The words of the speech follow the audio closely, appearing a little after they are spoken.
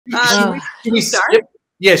Should we skip?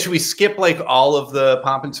 Yeah, should we skip like all of the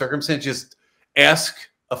pomp and circumstance? Just ask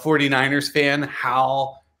a 49ers fan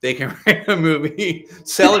how they can write a movie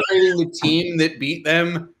celebrating the team that beat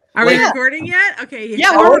them. Are we recording yet? Okay.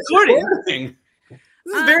 Yeah, we're recording.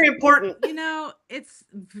 This is very important. You know,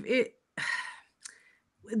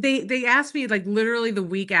 they asked me like literally the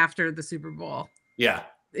week after the Super Bowl. Yeah.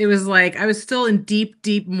 It was like I was still in deep,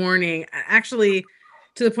 deep mourning. Actually,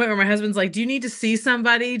 to the point where my husband's like, do you need to see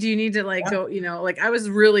somebody? Do you need to like go, like I was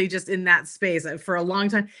really just in that space for a long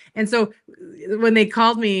time. And so when they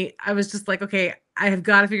called me, I was just like, okay, I have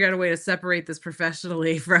got to figure out a way to separate this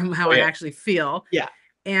professionally from how I actually feel. Yeah.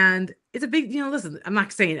 And it's a big, listen, I'm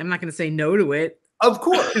not going to say no to it. Of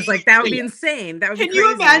course. Because like that would be insane. That would be crazy. Can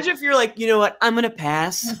you imagine if you're like, you know what, I'm gonna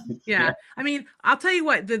pass? Yeah. I mean, I'll tell you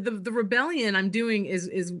what, the rebellion I'm doing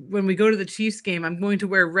is when we go to the Chiefs game, I'm going to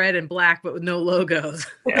wear red and black, but with no logos.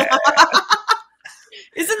 Yeah.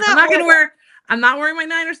 Isn't that I'm not wearing my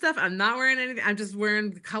Niners stuff. I'm not wearing anything. I'm just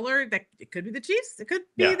wearing the color that it could be the Chiefs. It could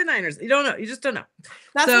be the Niners. You don't know. You just don't know.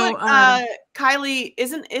 That's what Kylie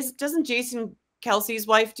doesn't Jason Kelsey's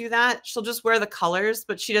wife do that? She'll just wear the colors,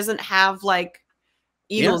 but she doesn't have like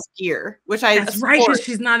Eagles gear, which that's right, because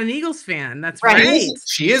she's not an Eagles fan. That's right.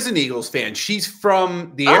 She is an Eagles fan. She's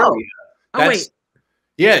from the area. Wait.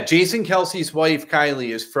 Yeah, Jason Kelsey's wife Kylie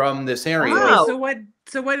is from this area. Oh, so what?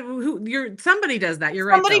 Somebody does that. You're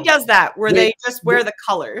right. Somebody does that where they just wear the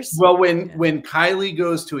colors. Well, when Kylie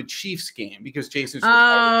goes to a Chiefs game, because Jason's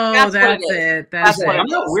that's it. That's I'm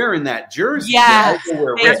not wearing that jersey. Yeah,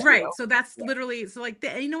 that's right. So that's literally like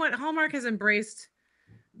you know what? Hallmark has embraced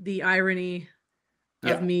the irony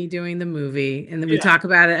of me doing the movie, and then we talk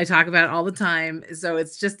about it. I talk about it all the time, so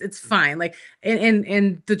it's fine. Like,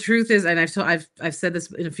 and the truth is, and I've said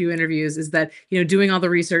this in a few interviews, is that doing all the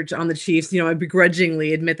research on the Chiefs, I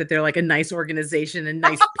begrudgingly admit that they're like a nice organization and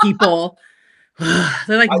nice people.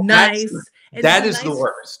 They're like nice. That is the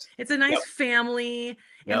worst. It's a nice family.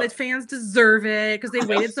 And the fans deserve it because they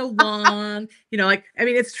waited so long.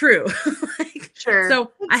 It's true. Sure.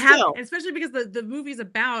 So I have, especially because the movie's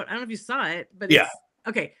about, I don't know if you saw it, but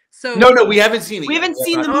okay. So no, we haven't seen it. We haven't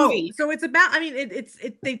seen the movie. So it's about,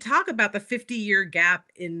 they talk about the 50-year gap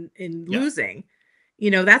in losing.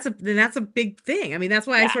 That's a big thing. I mean, that's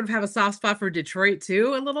why I sort of have a soft spot for Detroit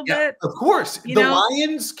too, a little bit. Of course. The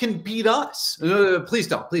Lions can beat us. Please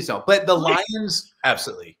don't. But the Lions,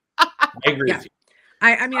 absolutely. I agree with you.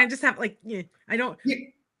 I mean, I just have I don't.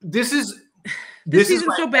 This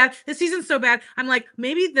season's so bad. This season's so bad. I'm like,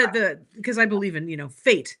 maybe because I believe in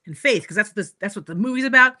fate and faith, because that's what the movie's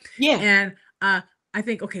about. Yeah. And I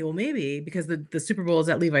think, okay, well, maybe because the Super Bowl is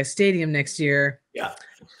at Levi Stadium next year. Yeah.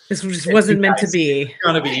 This just wasn't meant to be. It's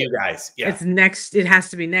gonna be you guys. Yeah. It has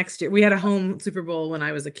to be next year. We had a home Super Bowl when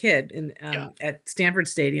I was a kid at Stanford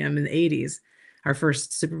Stadium in the 80s. Our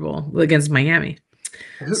first Super Bowl against Miami.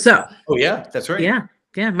 So. Oh yeah, that's right. Yeah.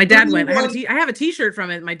 My dad went. I have a T-shirt from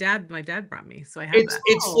it. My dad brought me, so I have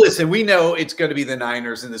that. Listen, we know it's going to be the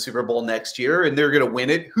Niners in the Super Bowl next year, and they're going to win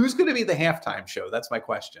it. Who's going to be the halftime show? That's my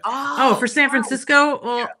question. Oh, for San Francisco?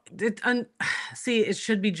 Well, it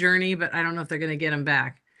should be Journey, but I don't know if they're going to get him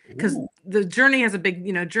back because the Journey has a big,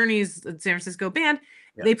 Journey's a San Francisco band.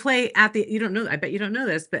 Yeah. They play at the. You don't know. I bet you don't know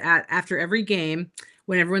this, but after every game,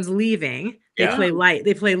 when everyone's leaving. They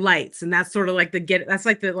play lights, and that's sort of like that's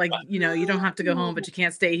like you don't have to go home, but you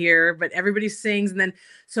can't stay here, but everybody sings. And then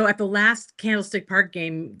so at the last Candlestick Park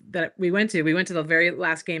game that we went to the very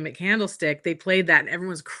last game at Candlestick, they played that and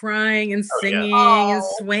everyone was crying and singing and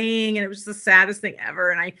swaying, and it was the saddest thing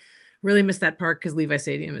ever. And I really miss that park because Levi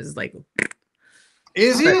Stadium is like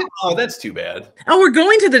it? Oh, that's too bad. Oh, we're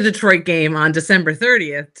going to the Detroit game on December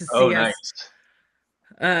 30th to see us.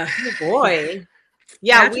 Oh boy.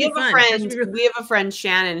 Yeah, we have a friend,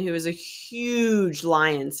 Shannon, who is a huge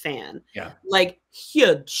Lions fan. Yeah. Like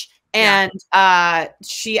huge. And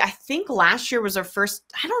she, I think last year was her first,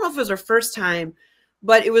 I don't know if it was her first time,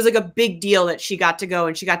 but it was like a big deal that she got to go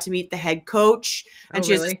and she got to meet the head coach and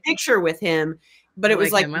she has a picture with him. But it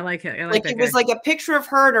was like, I like it. It was like a picture of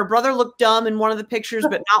her and her brother looked dumb in one of the pictures,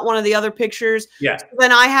 but not one of the other pictures. Yeah. So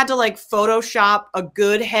then I had to Photoshop a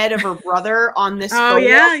good head of her brother on this photo.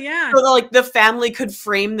 Yeah. So that the family could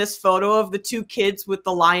frame this photo of the two kids with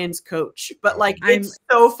the Lions coach. But it's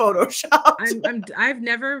so Photoshopped. I've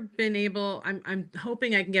never been able. I'm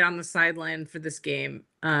hoping I can get on the sideline for this game.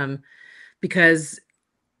 Because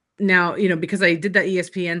now because I did that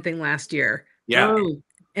ESPN thing last year. Yeah.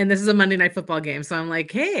 And this is a Monday Night Football game, so I'm like,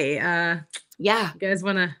 hey, you guys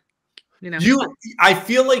want to, I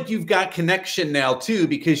feel like you've got connection now too,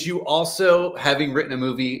 because you also, having written a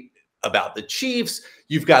movie, about the Chiefs.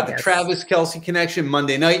 You've got the Travis Kelce connection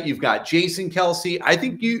Monday night. You've got Jason Kelce. I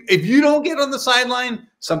think if you don't get on the sideline,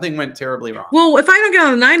 something went terribly wrong. Well, if I don't get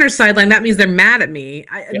on the Niners sideline, that means they're mad at me.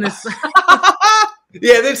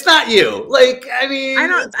 Yeah, that's not you. Like, I mean, I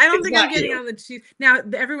don't think I'm getting on the Chiefs. Now,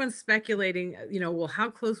 everyone's speculating, well, how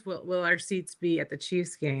close will our seats be at the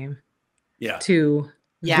Chiefs game? Yeah. To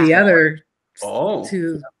the other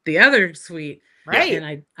suite. Right.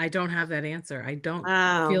 And I don't have that answer. I don't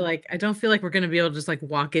feel like we're going to be able to just like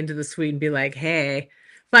walk into the suite and be like, hey.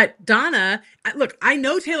 But Donna, look, I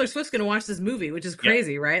know Taylor Swift's going to watch this movie, which is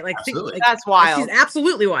crazy, right? Like, that's wild. She's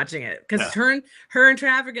absolutely watching it because her and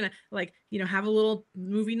Trav are going to like, have a little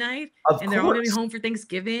movie night, and they're all going to be home for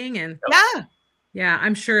Thanksgiving, and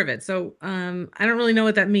I'm sure of it. So, I don't really know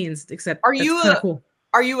what that means, except are you a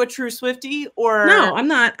true Swiftie or no? I'm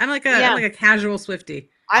not. I'm like a casual Swiftie.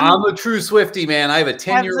 I'm a true Swiftie, man. I have a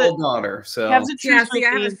 10-year-old daughter, so I have a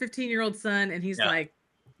 15-year-old son, and he's like,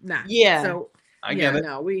 nah. Yeah. So I get it.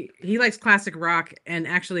 No, he likes classic rock, and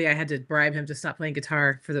actually, I had to bribe him to stop playing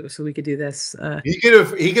guitar so we could do this. He could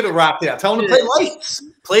have rocked it out. Tell him to play lights.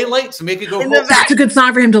 Play lights and make it go. That's a good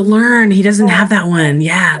song for him to learn. He doesn't have that one.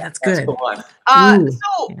 Yeah, that's good. So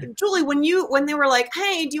Julie, when they were like,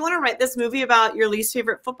 "Hey, do you want to write this movie about your least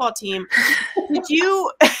favorite football team?"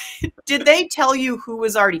 Did they tell you who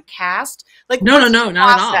was already cast? Like, no, not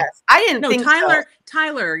at all. I didn't think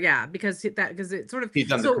Tyler, yeah, because it sort of the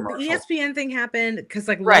ESPN thing happened because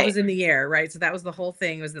like love was in the air, right? So that was the whole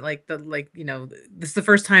thing. Was that like this is the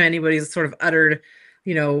first time anybody's sort of uttered,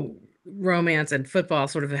 romance and football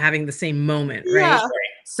sort of having the same moment, right? Yeah.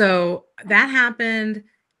 So that happened,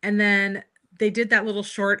 and then they did that little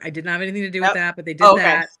short. I didn't have anything to do with that, but they did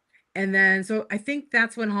that, and then so I think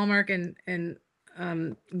that's when Hallmark and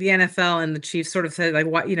the NFL and the Chiefs sort of said like,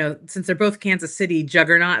 what, since they're both Kansas City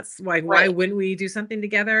juggernauts, why wouldn't we do something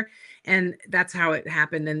together? And that's how it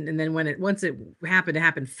happened. And then once it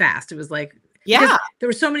happened fast. It was like, there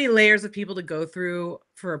were so many layers of people to go through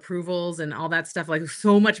for approvals and all that stuff, like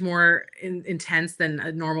so much more intense than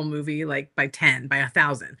a normal movie, like by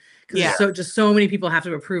 1,000. Because so many people have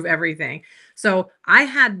to approve everything. So I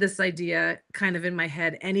had this idea kind of in my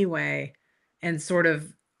head anyway, and sort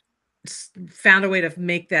of found a way to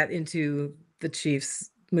make that into the Chiefs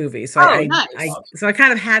movie. So I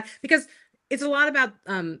kind of had, because it's a lot about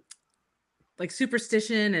like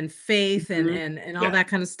superstition and faith and all that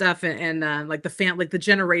kind of stuff, and like like the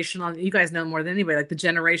generational, you guys know more than anybody, like the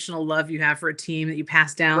generational love you have for a team that you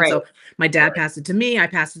pass down. So my dad passed it to me, I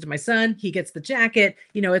passed it to my son, he gets the jacket,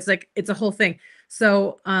 it's like it's a whole thing.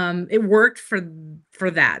 So it worked for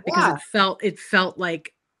that because it felt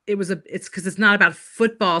like it's because it's not about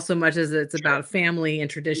football so much as it's about family and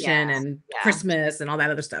tradition and Christmas and all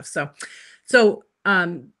that other stuff. So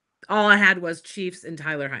all I had was Chiefs and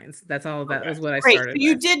Tyler Hines. That's all. That was what I started.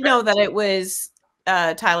 You did know that it was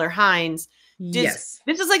Tyler Hines. Yes.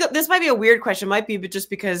 This might be a weird question, but just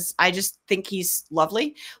because I just think he's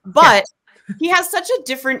lovely, but he has such a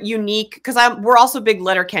different, unique, because we're also big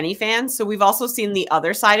Letterkenny fans, so we've also seen the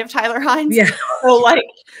other side of Tyler Hines. Yeah. So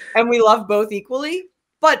and we love both equally.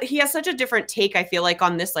 But he has such a different take, I feel like,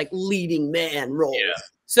 on this like leading man role. Yeah.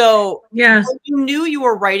 So when you knew you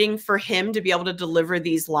were writing for him to be able to deliver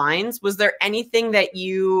these lines, was there anything that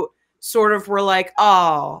you sort of were like,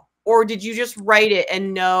 oh, or did you just write it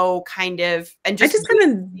and know kind of, and just I just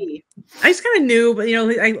kind of knew, but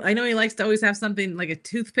I know he likes to always have something like a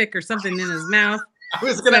toothpick or something in his mouth. I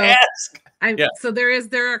was going to ask. So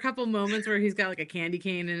there are a couple moments where he's got like a candy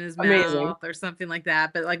cane in his mouth or something like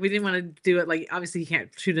that. But like, we didn't want to do it. Like, obviously you can't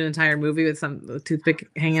shoot an entire movie with some toothpick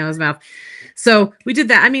hanging out of his mouth. So we did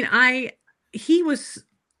that. I mean, he's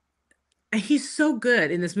so good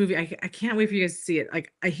in this movie. I can't wait for you guys to see it.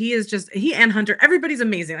 Like, he and Hunter, everybody's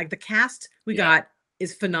amazing. Like, the cast we got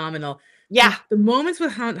is phenomenal. Yeah. The moments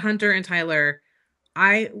with Hunter and Tyler,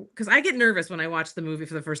 because I get nervous when I watch the movie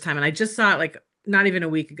for the first time, and I just saw it like not even a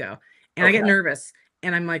week ago, and I get nervous,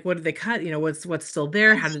 and I'm like, what did they cut? What's still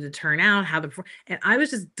there? How did it turn out? And I was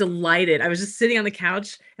just delighted. I was just sitting on the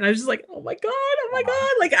couch, and I was just like, oh my god!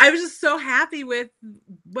 Like, I was just so happy with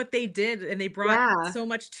what they did, and they brought so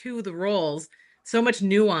much to the roles, so much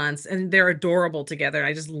nuance, and they're adorable together.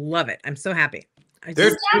 I just love it. I'm so happy.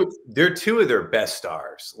 They're two of their best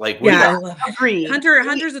stars. Like, I love it.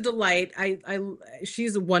 Hunter's a delight.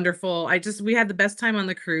 She's wonderful. We had the best time on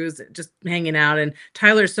the cruise, just hanging out. And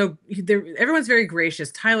Tyler's everyone's very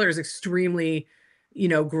gracious. Tyler is extremely,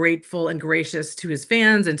 grateful and gracious to his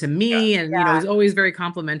fans and to me. And he's always very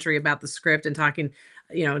complimentary about the script and talking.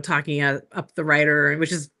 talking up the writer,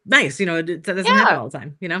 which is nice. That doesn't happen all the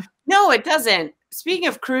time. No, it doesn't. Speaking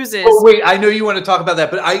of cruises. Oh wait, I know you want to talk about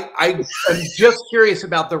that, but I'm just curious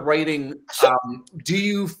about the writing. Do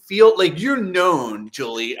you feel like you're known,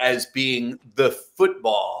 Julie, as being the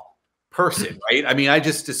football person, right? I mean, I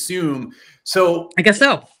just assume so. I guess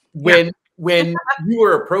so. When you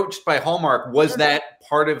were approached by Hallmark, was that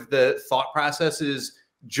part of the thought process? Is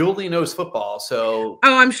Julie knows football, so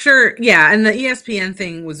I'm sure, yeah. And the ESPN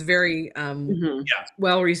thing was very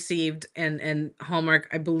well received, and Hallmark,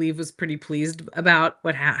 I believe, was pretty pleased about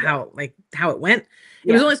how it went.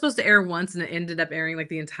 It was only supposed to air once, and it ended up airing like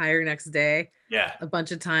the entire next day, a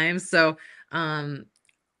bunch of times. So, that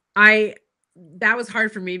was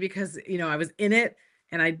hard for me because I was in it.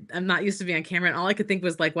 And I'm not used to being on camera, and all I could think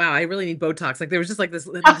was like, wow, I really need Botox. Like there was just like this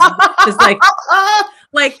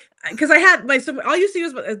like because I had all you see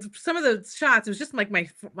was some of the shots. It was just like my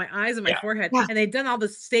eyes and my forehead, and they'd done all the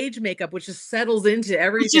stage makeup, which just settles into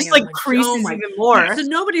everything. It's just like creases even more. So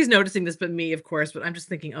nobody's noticing this but me, of course. But I'm just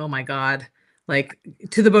thinking, oh my god, like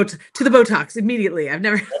to the Botox immediately. I've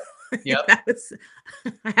never. Yep.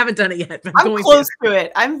 I haven't done it yet, but I'm close to it.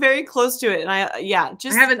 I'm very close to it, and I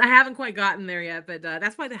haven't quite gotten there yet, but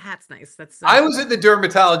that's why the hat's nice. I was at the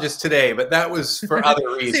dermatologist today, but that was for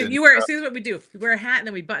other reasons. So see what we do. We wear a hat and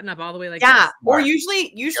then we button up all the way like this. Or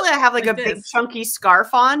usually I have like a big chunky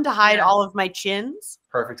scarf on to hide all of my chins.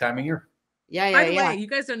 Perfect time of year. By the way, you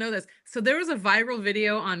guys don't know this. So there was a viral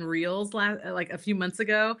video on Reels like a few months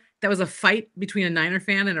ago that was a fight between a Niner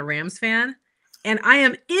fan and a Rams fan. And I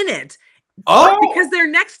am in it because they're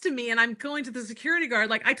next to me, and I'm going to the security guard.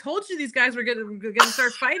 Like, I told you these guys were gonna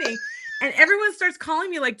start fighting, and everyone starts calling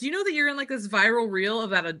me like, "Do you know that you're in like this viral reel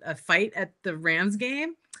about a fight at the Rams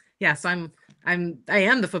game?" Yes, I am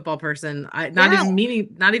the football person. Not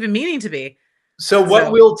even meaning to be. So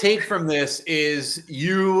what we'll take from this is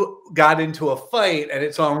you got into a fight and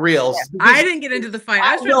it's on Reels. I didn't get into the fight.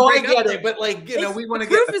 I was trying to break up but like we want to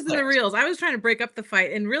get proof is in the Reels. I was trying to break up the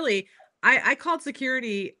fight, and really. I called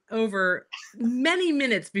security over many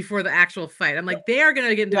minutes before the actual fight. I'm like, they are going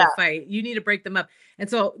to get into a fight. You need to break them up. And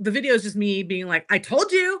so the video is just me being like, I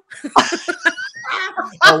told you.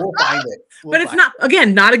 We'll find it. But it's not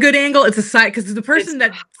a good angle. It's a side because the person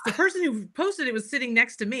who posted it was sitting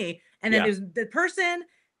next to me. And then there's the person,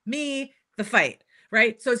 me, the fight.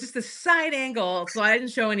 Right. So it's just a side angle. So I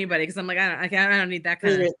didn't show anybody because I'm like, I don't need that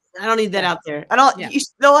kind of. I don't need that out there. I don't.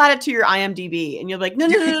 They'll add it to your IMDb, and you're like, no.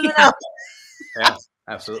 Yeah,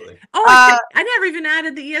 absolutely. Oh, I never even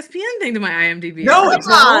added the ESPN thing to my IMDb. No, it's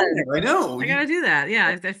not. I know. I gotta do that.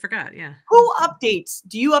 Yeah, I forgot. Yeah. Who updates?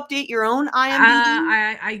 Do you update your own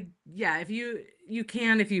IMDb? If you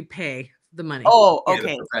can if you pay the money. Oh,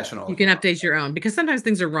 okay. Professional. You can update your own because sometimes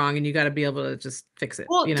things are wrong and you got to be able to just fix it.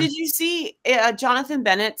 Well, did you see Jonathan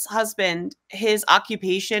Bennett's husband? His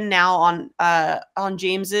occupation now on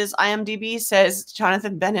James's IMDb says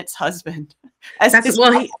Jonathan Bennett's husband.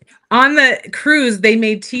 On the cruise they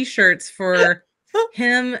made T-shirts for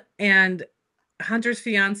him and Hunter's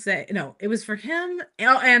fiance. No, it was for him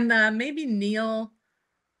and maybe Neil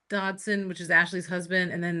Dodson, which is Ashley's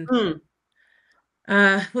husband, and then.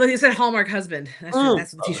 Well, you said Hallmark husband. That's what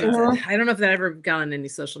the T-shirt said. I don't know if that ever got on any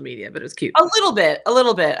social media, but it was cute. A little bit.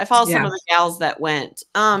 I followed some of the gals that went.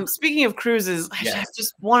 Speaking of cruises, I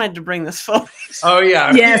just wanted to bring this photo. Oh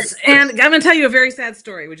yeah. Yes, and I'm going to tell you a very sad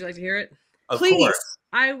story. Would you like to hear it? Please. Course.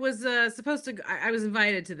 I was supposed to. I was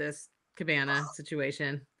invited to this cabana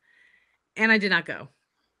situation, and I did not go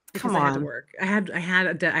because I had to work. I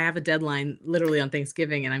have a deadline literally on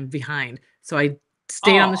Thanksgiving, and I'm behind. So I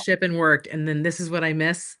stayed on the ship and worked, and then this is what I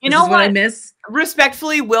miss. You know what I miss?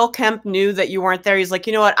 Respectfully, Will Kemp knew that you weren't there. He's like,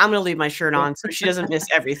 you know what? I'm gonna leave my shirt on so she doesn't miss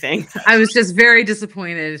everything. I was just very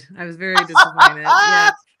disappointed.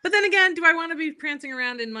 Yeah. But then again, do I want to be prancing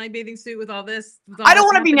around in my bathing suit with all this? I don't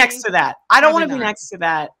want to be next to that.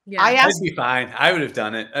 Yeah. I'd be fine. I would have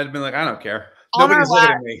done it. I'd been like, I don't care. Nobody's looking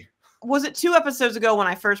at me. Was it 2 episodes ago when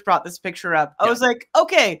I first brought this picture up? I was like,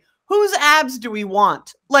 okay, whose abs do we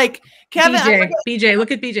want? Like Kevin, BJ, look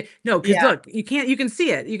at BJ. No, because look, you can see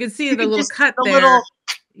it. You can see the little cut there.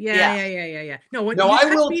 Yeah. No, when you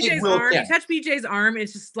touch BJ's arm,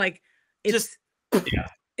 it's just like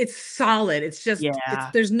it's solid. It's just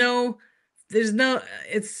there's no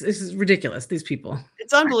it's ridiculous. These people.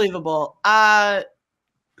 It's unbelievable.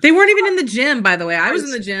 They weren't even in the gym, by the way. I was in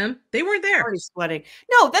the gym. They weren't there. Already sweating.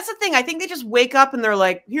 No, that's the thing. I think they just wake up and they're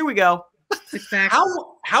like, here we go.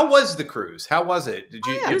 How was the cruise? How was it? Did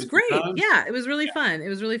you? It was great. Yeah, it was really fun. It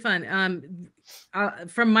was really fun.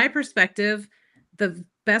 From my perspective, the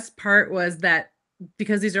best part was that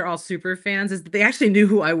because these are all super fans, is that they actually knew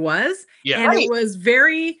who I was. Yeah. And it was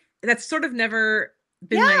that's sort of never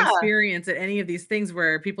been my experience at any of these things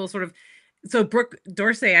where people sort of, so Brooke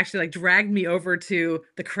Dorsey actually like dragged me over to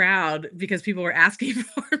the crowd because people were asking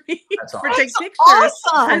for me to take pictures. Awesome.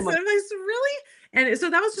 I said, really? And so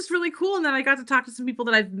that was just really cool. And then I got to talk to some people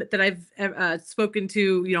that I've spoken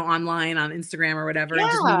to, you know, online on Instagram or whatever,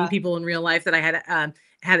 and just meeting people in real life that I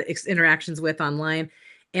had interactions with online.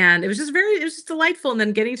 And it was just delightful. And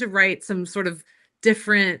then getting to write some sort of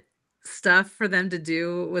different stuff for them to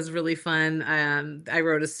do was really fun. I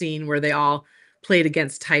wrote a scene where they all played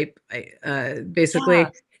against type, basically.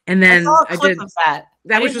 And then I did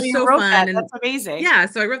that, which was so fun. And that's amazing. Yeah,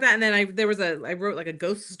 so I wrote that, and then I wrote like a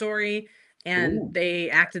ghost story, and they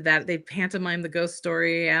acted that. They pantomimed the ghost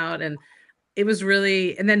story out, and it was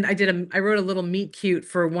really. And then I wrote a little meet cute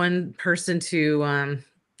for one person to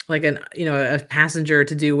like a passenger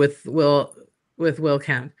to do with Will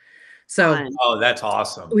Kemp. So that's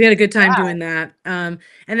awesome. We had a good time doing that. And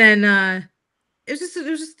then it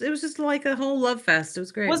was just like a whole love fest. It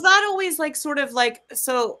was great. Was that always like sort of like,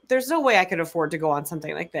 so there's no way I could afford to go on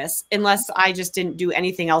something like this unless I just didn't do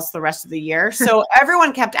anything else the rest of the year. So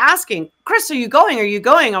everyone kept asking, Chris, are you going? Are you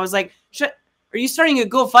going? I was like, are you starting a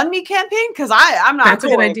GoFundMe campaign? Because I'm not. That's a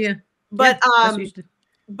good idea. But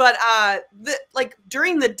like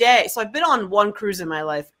during the day, so I've been on one cruise in my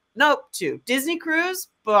life. No, two. Disney cruise,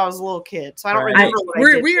 but I was a little kid, so I don't remember what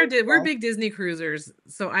I did. We're big Disney cruisers,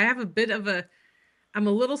 so I have a bit of I'm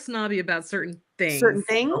a little snobby about certain things.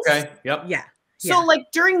 Okay. Yep. Yeah. So like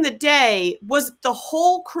during the day, was the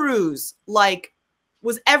whole cruise like,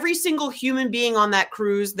 was every single human being on that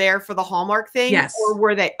cruise there for the Hallmark thing? Yes. Or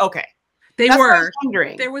were they? Okay. They were. What I was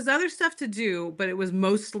wondering. There was other stuff to do, but it was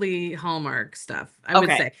mostly Hallmark stuff, I would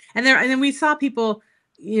say. And then we saw people,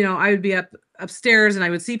 you know, I would be upstairs and I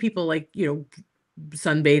would see people like, you know,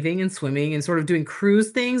 sunbathing and swimming and sort of doing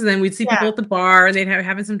cruise things. And then we'd see people at the bar and they'd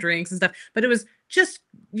having some drinks and stuff. But it was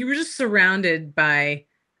you were just surrounded by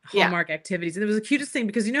Hallmark activities. And it was the cutest thing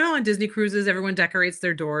because, you know, how on Disney cruises, everyone decorates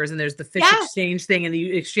their doors and there's the fish exchange thing and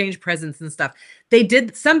you exchange presents and stuff.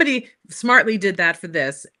 Somebody smartly did that for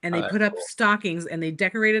this, and they put up stockings and they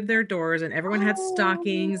decorated their doors, and everyone had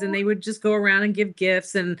stockings, and they would just go around and give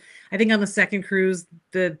gifts. And I think on the second cruise,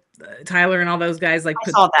 the Tyler and all those guys like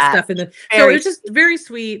put stuff in the, so it was just very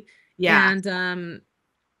sweet. Yeah. And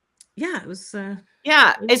it was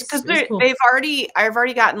it's because cool. I've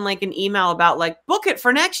already gotten like an email about like book it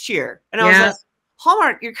for next year, and I was like,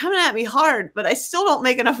 Hallmark, you're coming at me hard, but I still don't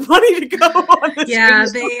make enough money to go on this. Yeah,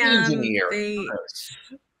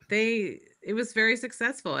 it was very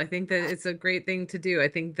successful. I think that it's a great thing to do. I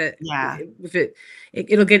think that if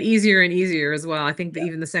it'll get easier and easier as well. I think that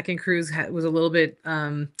even the second cruise was a little bit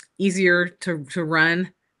easier to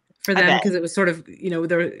run for them because it was sort of, you know,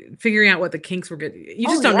 they're figuring out what the kinks were good. You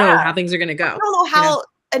just don't know how things are going to go. I don't know how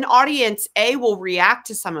an audience will react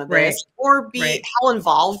to some of this, or B, how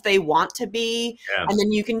involved they want to be. Yeah. And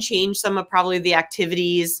then you can change some of probably the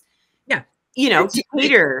activities, you know, to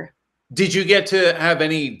cater. Did you get to have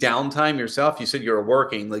any downtime yourself? You said you were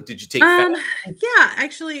working. Like, did you take? Yeah,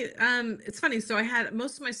 actually, it's funny. So I had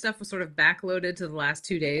most of my stuff was sort of backloaded to the last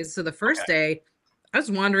 2 days. So the first day, I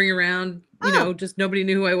was wandering around. You know, just nobody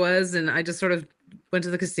knew who I was, and I just sort of went to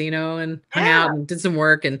the casino and hung out and did some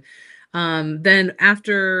work. And then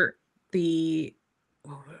after it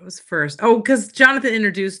was first. Oh, because Jonathan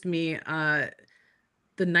introduced me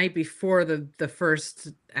the night before the first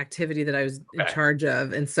activity that I was in charge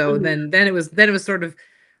of, and so then it was sort of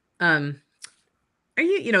are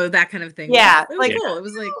you know, that kind of thing. Yeah, it was like cool. It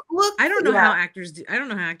was like, I don't know how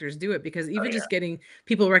actors do it, because even just getting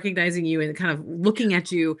people recognizing you and kind of looking at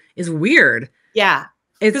you is weird. Yeah,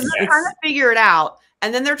 because they're trying to figure it out,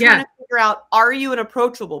 and then they're trying to figure out, are you an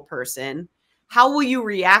approachable person? How will you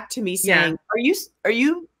react to me saying, are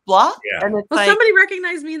you blah? Yeah. And it's somebody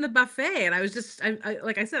recognized me in the buffet, and I was just,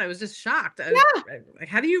 like I said, I was just shocked. Like,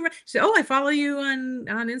 how do you? She said, I follow you on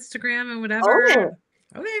Instagram and whatever.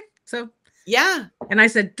 Okay, so. Yeah. And I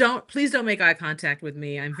said, please don't make eye contact with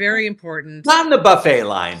me. I'm very important. Not in the buffet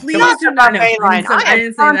line. Please do not. I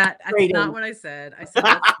didn't say that. That's not what I said.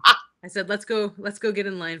 I said, let's go get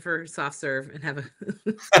in line for soft serve and have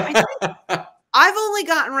a. I've only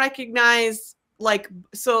gotten recognized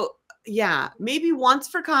maybe once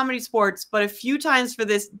for Comedy Sports, but a few times for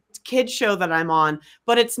this kids show that I'm on.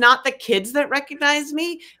 But it's not the kids that recognize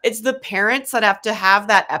me. It's the parents that have to have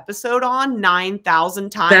that episode on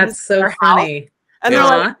 9,000 times. That's so funny. And they're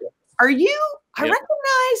like, are you, I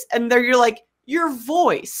recognize, and you're like, your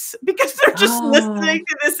voice, because they're just listening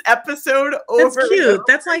to this episode over. That's cute.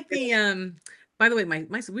 That's like the By the way,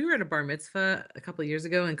 we were at a bar mitzvah a couple of years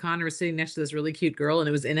ago, and Connor was sitting next to this really cute girl, and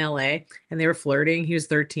it was in LA, and they were flirting. He was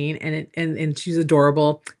 13, and she's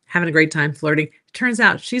adorable, having a great time flirting. Turns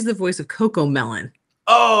out she's the voice of Coco Melon.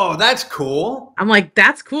 Oh, that's cool. I'm like,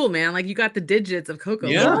 that's cool, man. Like, you got the digits of Coco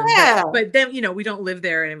Melon. Yeah. But then, we don't live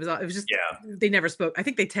there, and it was just they never spoke. I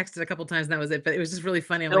think they texted a couple times, and that was it. But it was just really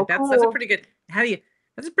funny. I'm like, that's a pretty good.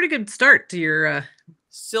 That's a pretty good start to your.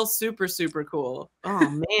 Still super, super cool.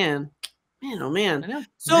 Oh man. Man, oh man. I know.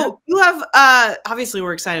 So you have obviously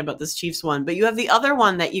we're excited about this Chiefs one, but you have the other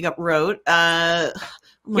one that you wrote. Oh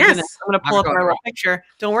my goodness. I'm gonna pull up our picture.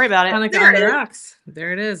 Don't worry about it. Hanukkah on the rocks.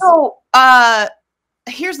 There it is. So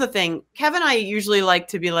here's the thing. Kevin and I usually like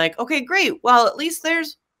to be like, okay, great. Well, at least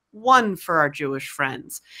there's one for our Jewish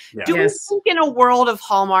friends. Yeah. Do we think in a world of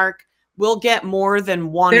Hallmark we'll get more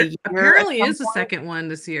than one a year? Apparently is the second one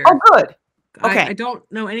this year. Oh, good. Okay. I don't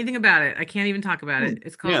know anything about it. I can't even talk about it.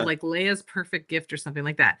 It's called like Leia's Perfect Gift or something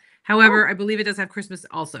like that. However, I believe it does have Christmas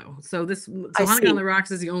also. So Hanukkah on the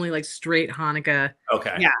Rocks is the only like straight Hanukkah.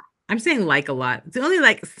 Okay. Yeah. I'm saying like a lot. It's the only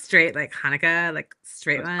like straight like Hanukkah, like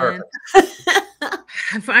straight one.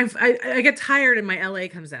 I get tired and my LA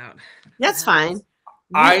comes out. That's fine.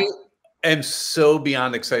 I am so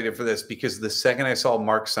beyond excited for this because the second I saw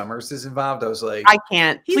Mark Summers is involved, I was like, I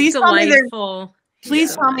can't. Please delightful.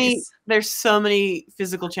 Please tell me there's so many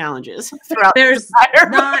physical challenges throughout. There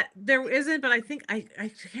isn't, but I think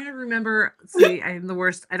I can't remember. See, I'm the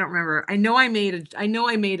worst. I don't remember. I know I made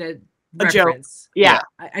a reference. Joke. Yeah.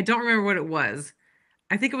 I don't remember what it was.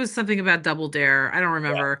 I think it was something about Double Dare. I don't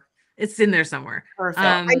remember. Yeah. It's in there somewhere. Perfect.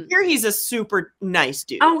 I hear he's a super nice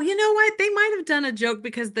dude. Oh, you know what? They might have done a joke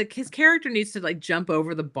because his character needs to like jump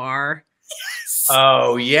over the bar. Yes.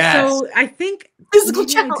 Oh yes. So I think physical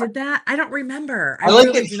challenge. I did that. I don't remember. I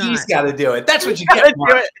like that he's got to do it. That's what you get to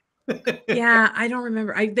do it. Yeah, I don't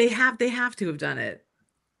remember. They have to have done it.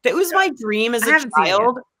 It was my dream as a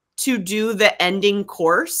child to do the ending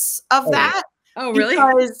course of that. Oh, really?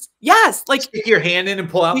 Because yes, like stick your hand in and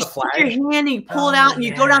pull out the flag. Stick your hand and you pull it out and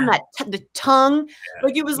you go down that the tongue. Yeah.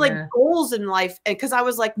 Like it was like goals in life. And because I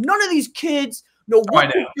was like, none of these kids know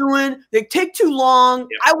what they're doing. They take too long.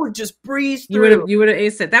 Yeah. I would just breeze through. You would have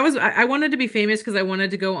aced it. That was I wanted to be famous because I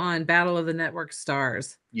wanted to go on Battle of the Network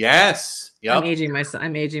Stars. Yes. Yep. I'm aging myself.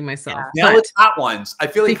 Yeah. Now it's Hot Ones. I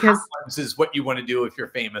feel like Hot Ones is what you want to do if you're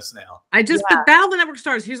famous now. But Battle of the Network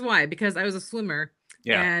Stars. Here's why. Because I was a swimmer.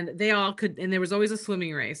 Yeah. And they all could, and there was always a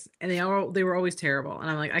swimming race, and they were always terrible. And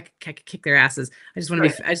I'm like, I could kick their asses. I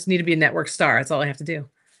just need to be a network star. That's all I have to do.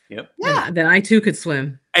 Yep. Yeah. And then I too could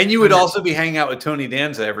swim. And you would also be hanging out with Tony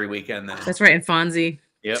Danza every weekend then. That's right. And Fonzie.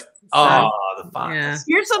 Yep. The Fonzie. Yeah.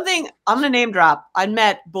 Here's something I'm going to name drop. I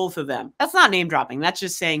met both of them. That's not name dropping. That's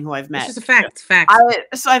just saying who I've met. It's just a fact. Fact.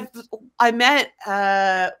 I met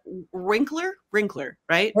Winkler,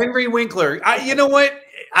 right? Henry Winkler. You know what?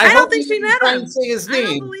 I don't think she met him. Say his name. I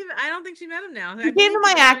don't believe it. I don't think she met him now. He came to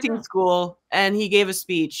my acting school and he gave a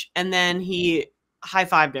speech and then he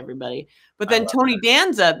high-fived everybody. But then Tony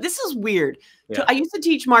Danza, this is weird. Yeah. I used to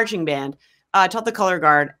teach marching band, taught the color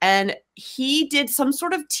guard, and he did some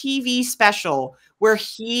sort of TV special where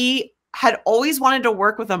he had always wanted to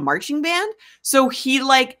work with a marching band. So he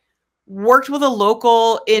like worked with a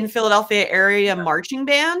local in Philadelphia area marching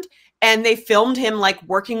band. And they filmed him like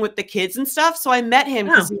working with the kids and stuff. So I met him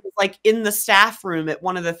because he was like in the staff room at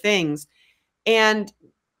one of the things. And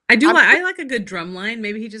I like a good drum line.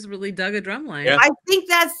 Maybe he just really dug a drum line. Yeah. I think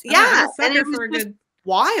that's and it was just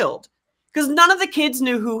wild because none of the kids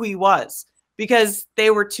knew who he was because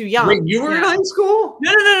they were too young. Wait, you were in high school?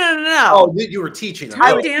 No. Oh, you were teaching.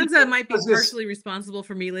 Tony Danza might be partially responsible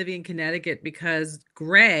for me living in Connecticut because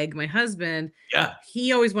Greg, my husband,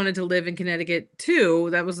 he always wanted to live in Connecticut too.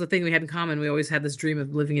 That was the thing we had in common. We always had this dream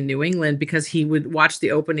of living in New England because he would watch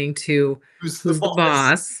the opening to Who's the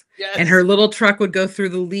Boss? Yes. And her little truck would go through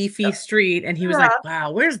the leafy street and he was like,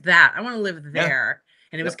 wow, where's that? I want to live there.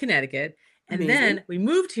 And it was Connecticut. And then we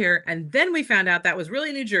moved here and then we found out that was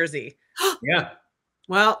really New Jersey. Yeah.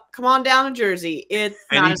 Well, come on down to Jersey. It's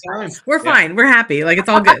not as nice. We're fine. We're happy. Like it's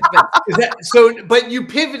all good. But you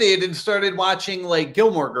pivoted and started watching like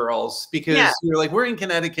Gilmore Girls because you're like, we're in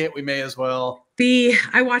Connecticut. We may as well.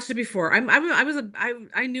 I watched it before. I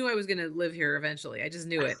knew I was going to live here eventually. I just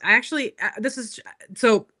knew it. I actually,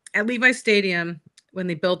 so at Levi's Stadium, when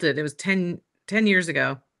they built it, it was 10 years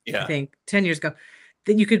ago. Yeah. I think 10 years ago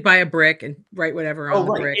that you could buy a brick and write whatever on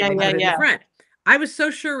the brick and put it in the front. I was so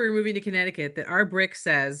sure we were moving to Connecticut that our brick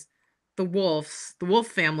says the Wolfe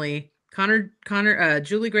family,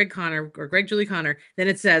 Julie, Greg, Connor, or Greg, Julie, Connor. Then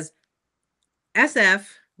it says SF,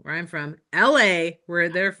 where I'm from, LA,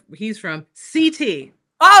 where he's from, CT.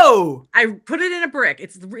 Oh, I put it in a brick.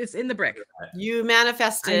 It's in the brick. You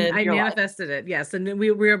manifested. I manifested it. Yes, and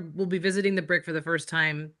we'll be visiting the brick for the first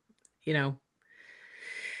time, you know,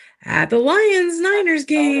 at the Lions-Niners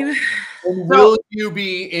game. And will you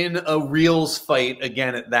be in a reels fight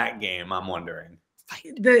again at that game? I'm wondering.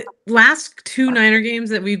 The last 2 Niner games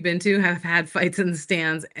that we've been to have had fights in the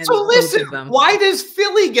stands, and so listen, why does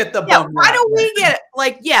Philly get the bum? Why don't we get it?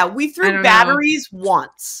 Like, we threw batteries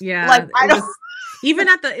once. Yeah, like I don't. Even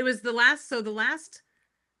at it was the last. So the last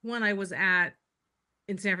one I was at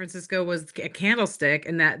in San Francisco was a Candlestick,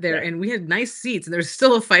 and and we had nice seats, and there's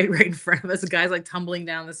still a fight right in front of us. The guys like tumbling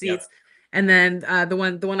down the seats, and then the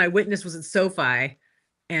one I witnessed was at SoFi,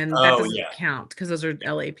 and that doesn't count because those are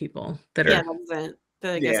LA people that are.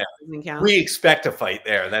 Doesn't count. We expect a fight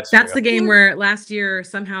there. That's the game where last year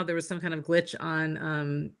somehow there was some kind of glitch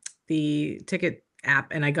on the ticket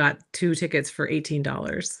app, and I got 2 tickets for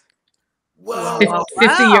 $18. Whoa!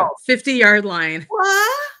 50-yard line.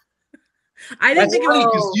 What? I didn't think it was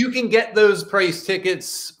because you can get those price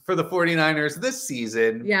tickets for the 49ers this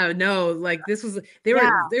season. Yeah, no, like this was they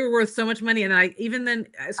were worth so much money, and I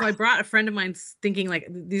brought a friend of mine thinking like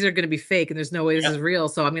these are going to be fake and there's no way this is real,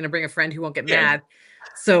 so I'm going to bring a friend who won't get mad.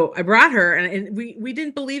 So I brought her, and we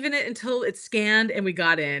didn't believe in it until it scanned and we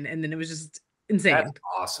got in, and then it was just insane. That's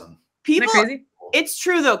awesome. People, isn't that crazy? It's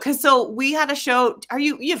true though, because we had a show.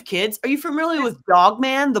 You have kids? Are you familiar with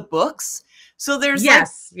Dogman, the books? So there's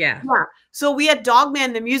So we had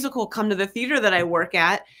Dogman, the musical, come to the theater that I work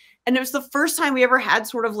at. And it was the first time we ever had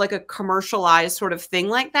sort of like a commercialized sort of thing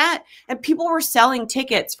like that. And people were selling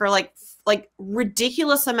tickets for like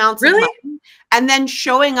ridiculous amounts of money and then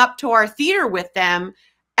showing up to our theater with them.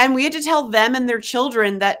 And we had to tell them and their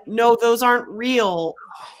children that, no, those aren't real.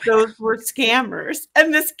 Those were scammers.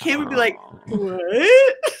 And this kid would be like, what?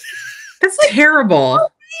 That's terrible.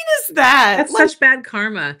 Is that that's such bad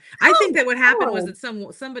karma? I think that what happened was that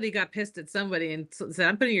somebody got pissed at somebody and said,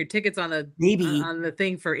 "I'm putting your tickets on on the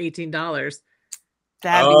thing for $18."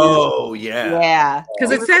 Yeah,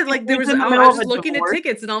 because it said like there was. I was just looking at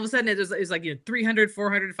tickets, and all of a sudden it was like 300,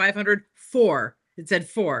 400, 500, 4. It said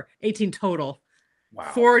 18 total. Wow.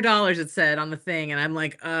 $4 it said on the thing, and I'm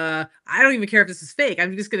like, I don't even care if this is fake.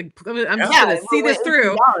 I'm just gonna see this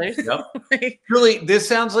through. Really, this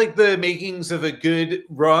sounds like the makings of a good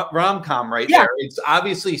rom-com right there. It's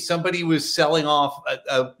obviously somebody was selling off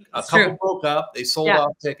a couple broke up. They sold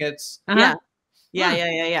off tickets. Yeah.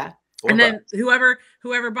 And then whoever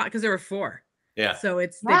bought, because there were 4. Yeah. So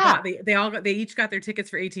they each got their tickets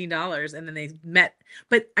for $18, and then they met.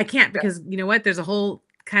 But I can't because you know what? There's a whole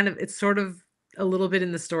kind of it's sort of a little bit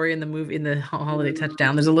in the story in the movie in the holiday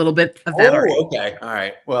touchdown. There's a little bit of that. Okay. All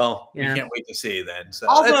right. Well, we can't wait to see then. So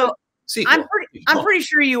also, I'm pretty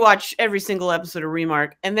sure you watch every single episode of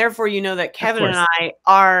Remark, and therefore you know that Kevin and I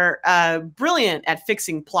are brilliant at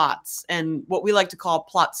fixing plots and what we like to call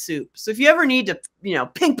plot soup. So if you ever need to,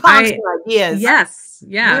 ping pong some ideas,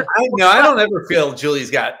 I don't ever feel Julie's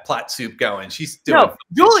got plot soup going. She's doing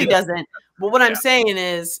Julie doesn't. But what I'm saying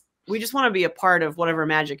is, we just want to be a part of whatever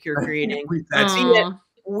magic you're creating.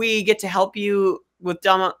 We get to help you with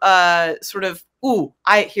dumb, sort of.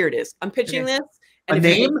 Here it is. I'm pitching this. And if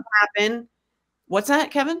it doesn't happen, what's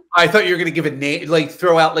that, Kevin? I thought you were going to give a name, like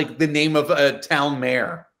throw out like the name of a town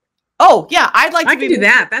mayor. Oh yeah, I'd like to. I can do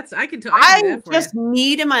that. I can. I just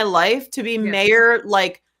need in my life to be Mayor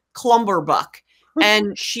like Clumberbuck,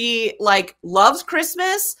 and she like loves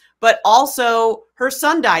Christmas. But also, her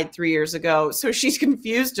son died 3 years ago, so she's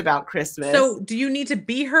confused about Christmas. So, do you need to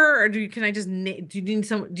be her, or can I just do you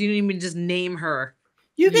need me to just name her?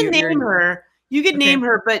 You can name her. You could name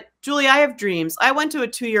her, but Julie, I have dreams. I went to a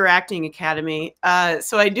 2-year acting academy,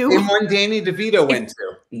 so I do. And one Danny DeVito went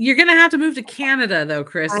to. You're gonna have to move to Canada, though,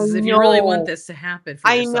 Chris, if you really want this to happen. For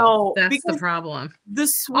yourself. I know that's the problem.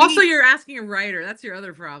 Also, you're asking a writer. That's your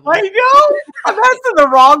other problem. I know. I'm asking the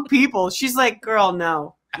wrong people. She's like, girl,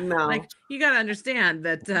 no. Like you got to understand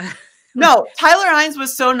that. No, Tyler Hines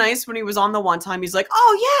was so nice when he was on the one time. He's like,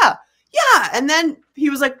 oh yeah, and then he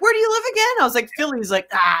was like, where do you live again? I was like, Philly. He's like,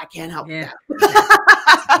 I can't help that.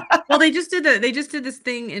 Well, they just did this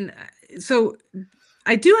thing, and so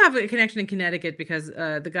I do have a connection in Connecticut because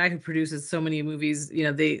the guy who produces so many movies,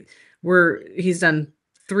 he's done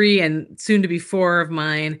 3 and soon to be 4 of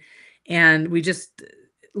mine, and we just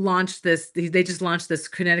launched this. They just launched this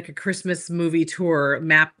Connecticut Christmas movie tour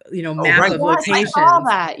map of locations. I saw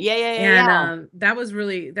that. And that was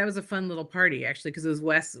a fun little party actually, because it was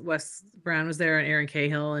Wes Brown was there and Aaron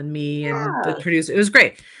Cahill and me and the producer. It was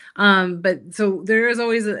great. But so there is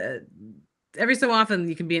always every so often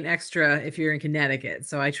you can be an extra if you're in Connecticut.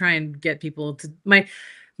 So I try and get people to my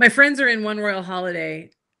My friends are in One Royal Holiday.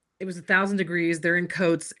 It was 1,000 degrees. They're in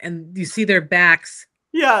coats, and you see their backs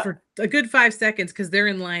for a good 5 seconds because they're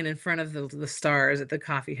in line in front of the stars at the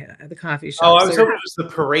coffee shop. Oh, I was hoping it was the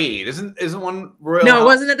parade. Isn't One Royal? No, it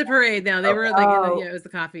wasn't at the parade. No, they were like it was the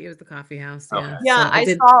coffee house. Yeah. Okay. Yeah, so I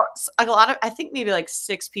saw a lot of, I think maybe like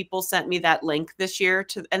 6 people sent me that link this year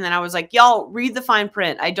and then I was like, y'all read the fine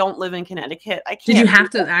print. I don't live in Connecticut. I can't. Did you have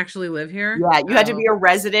to actually live here? Yeah, you had to be a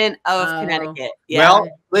resident of Connecticut. Yeah. Well,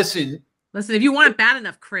 listen, if you want it bad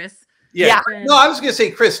enough, Chris. Yeah. No, I was going to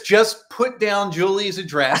say, Chris, just put down Julie's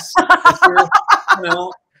address.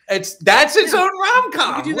 That's its own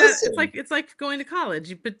rom-com. You do that. It's like going to college.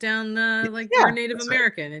 You put down you're a Native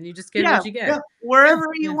American and you just get what you get. Yeah. Wherever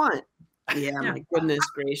you want. Yeah, my goodness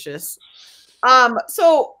gracious.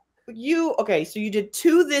 So you did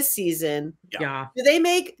 2 this season. Yeah.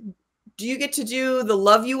 Do you get to do the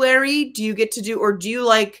Love You Airy? Do you get to do, or do you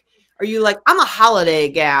like, are you like, I'm a holiday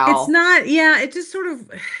gal? It's not, it just sort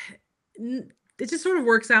of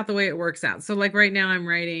works out the way it works out. So like right now I'm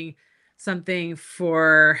writing something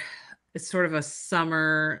for, it's sort of a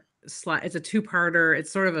summer it's a 2-parter.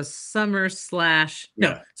 It's sort of a summer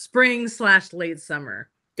spring / late summer.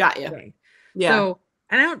 Got you. Thing. Yeah. So,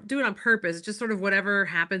 and I don't do it on purpose. It's just sort of whatever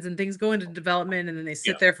happens and things go into development and then they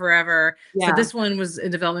sit there forever. Yeah. So this one was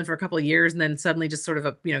in development for a couple of years and then suddenly just sort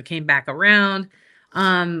of came back around.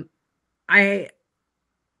 I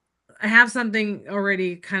have something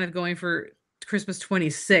already kind of going for Christmas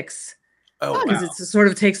 26. Oh, because it sort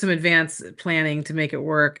of takes some advanced planning to make it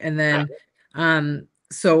work. And then,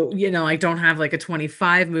 so, I don't have like a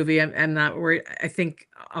 25 movie. I'm not worried. I think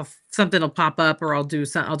something will pop up or I'll do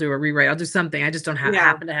a rewrite. I'll do something. I just don't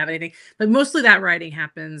happen to have anything, but mostly that writing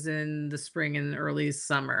happens in the spring and early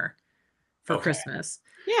summer for Christmas.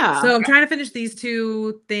 Yeah. So I'm trying to finish these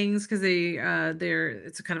 2 things because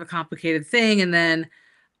it's a kind of a complicated thing. And then,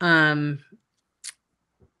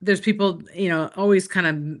 there's people, always kind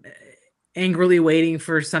of angrily waiting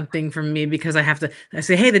for something from me because I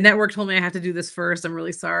say, hey, the network told me I have to do this first. I'm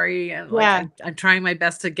really sorry. And I'm trying my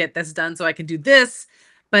best to get this done so I can do this.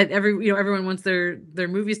 But everyone wants their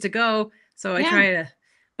movies to go. So I try to,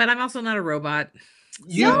 but I'm also not a robot.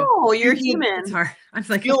 No, you're human. It's hard. I'm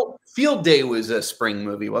like, Field Day was a spring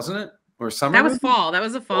movie, wasn't it? Or summer? That was fall. That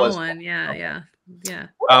was a fall one. Yeah.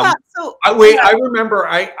 I remember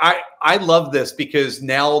I love this because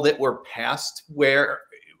now that we're past where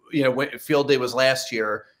when Field Day was last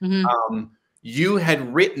year, you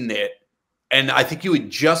had written it and I think you had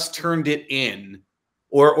just turned it in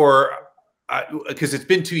or because it's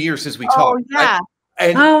been 2 years since we talked. Yeah.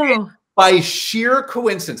 And by sheer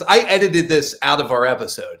coincidence, I edited this out of our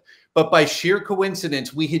episode, but by sheer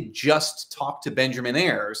coincidence, we had just talked to Benjamin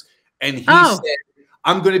Ayers and he said,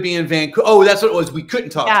 I'm going to be in Vancouver. Oh, that's what it was. We couldn't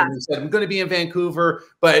talk to him. He said, I'm going to be in Vancouver,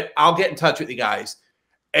 but I'll get in touch with you guys.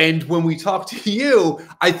 And when we talked to you,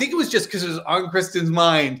 I think it was just because it was on Kristen's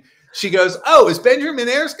mind. She goes, oh, is Benjamin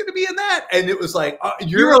Ayers going to be in that? And it was like,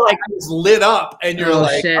 you were like, I was lit up. And you're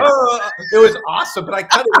like, shit. Oh, it was awesome. But I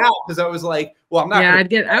cut it out because I was like, well, I'm not. Yeah, I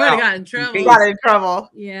would have gotten in trouble. You got in trouble.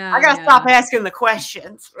 Yeah. I got to stop asking the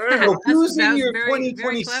questions. Well, who's in your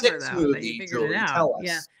 2026 movie, Julie? Tell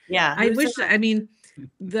us. Yeah. I wish,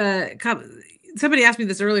 somebody asked me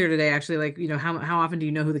this earlier today, actually, like, how often do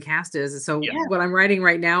you know who the cast is? So what I'm writing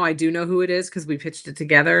right now, I do know who it is because we pitched it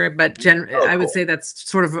together, but I would say that's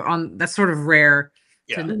sort of rare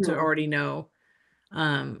to already know.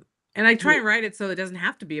 And I try and write it so it doesn't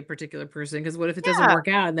have to be a particular person because what if it doesn't work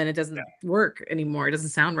out and then it doesn't work anymore? It doesn't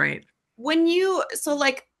sound right.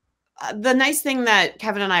 The nice thing that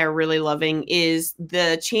Kevin and I are really loving is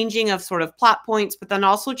the changing of sort of plot points, but then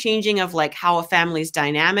also changing of like how a family's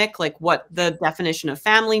dynamic, like what the definition of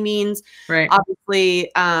family means. Right. Obviously,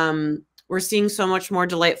 we're seeing so much more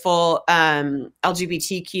delightful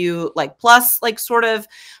LGBTQ plus like sort of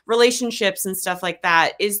relationships and stuff like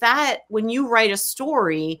that. Is that when you write a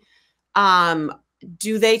story,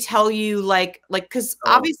 do they tell you because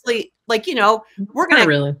obviously we're going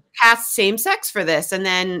to cast same sex for this. And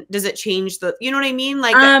then does it change you know what I mean?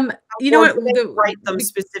 Like, write them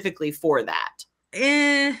specifically for that.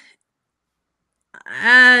 I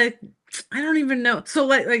don't even know. So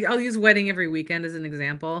like I'll use Wedding Every Weekend as an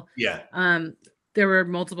example. Yeah. There were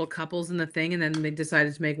multiple couples in the thing, and then they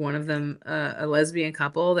decided to make one of them a lesbian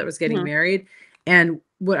couple that was getting married. And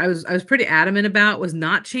what I was pretty adamant about was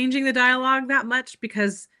not changing the dialogue that much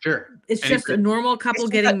because it's just a normal couple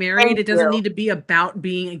getting married. It doesn't need to be about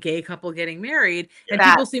being a gay couple getting married. And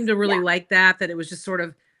people seem to really like that it was just sort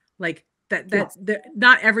of like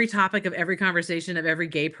not every topic of every conversation of every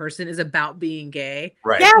gay person is about being gay,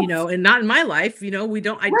 right? Yes. You know, and not in my life. You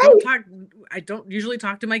know, I don't usually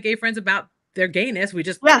talk to my gay friends about their gayness. We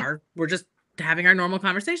just we're just having our normal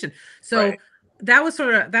conversation. So that was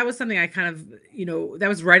something I kind of, you know, that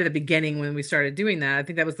was right at the beginning when we started doing that. I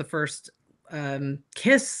think that was the first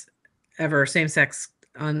kiss ever, same sex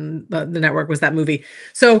on the network, was that movie.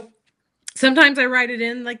 So sometimes I write it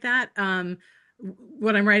in like that.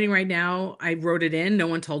 What I'm writing right now, I wrote it in. No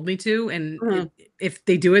one told me to, and if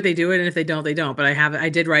they do it, they do it, and if they don't, they don't. But I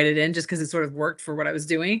did write it in just because it sort of worked for what I was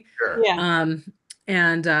doing. Sure. Yeah.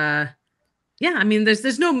 Yeah, I mean,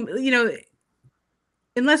 there's no, you know,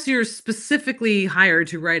 unless you're specifically hired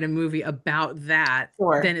to write a movie about that,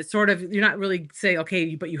 then it's sort of, you're not really saying,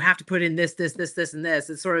 okay, but you have to put in this, and this.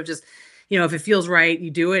 It's sort of just, you know, if it feels right,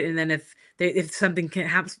 you do it, and then if something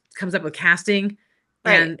comes up with casting,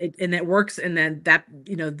 and it works, and then that,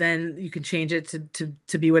 you know, then you can change it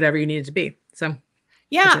to be whatever you need it to be. So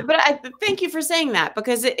yeah, but I thank you for saying that,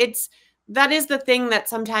 because that is the thing that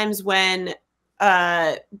sometimes when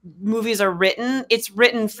movies are written, it's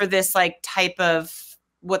written for this like type of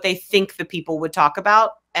what they think the people would talk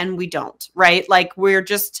about, and we don't, right? Like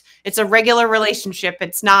it's a regular relationship.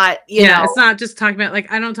 It's not, you know, it's not just talking about,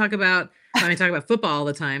 like, I talk about football all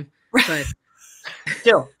the time, but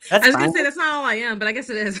still, I was gonna say that's not all I am, but I guess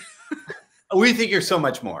it is. We think you're so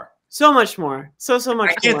much more. So much more. So much more.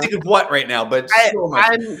 I can't think of what right now, but so much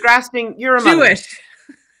I'm more. grasping. You're a Jewish.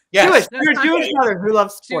 Yes. Jewish. You're a Jewish mother who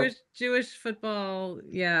loves sports. Jewish football.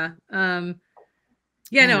 Yeah.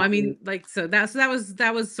 Yeah. No, I mean, like, so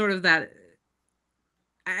that was sort of that.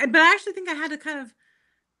 But I actually think I had to kind of.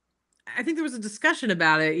 I think there was a discussion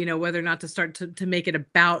about it, you know, whether or not to start to make it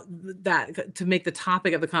about that, to make the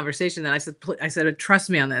topic of the conversation. And I said, trust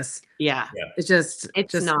me on this. Yeah. It's just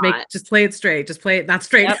not. Just play it straight. Just play it not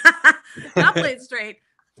straight. Yep. Not play it straight.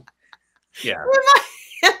 Yeah.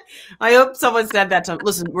 I hope someone said that to him.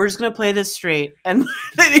 Listen, we're just gonna play this straight. And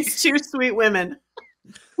these two sweet women.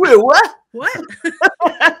 Wait, what? What?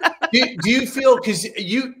 do you feel, because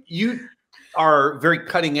you are very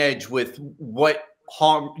cutting edge with what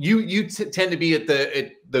you tend to be at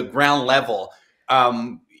the ground level,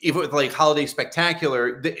 even with like Holiday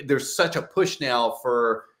Spectacular, there's such a push now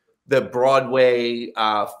for the Broadway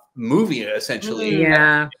movie, essentially,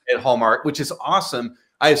 at Hallmark, which is awesome.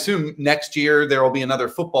 I assume next year there will be another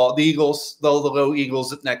football. The Eagles, they'll go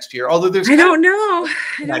Eagles next year. Although I don't know.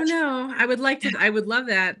 I would like to. I would love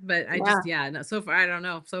that, but no, so far I don't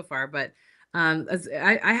know so far. But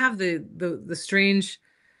I have the strange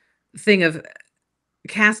thing of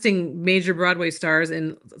casting major Broadway stars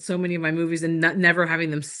in so many of my movies and never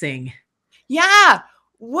having them sing. Yeah.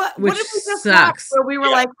 What did we just sucks. Where we were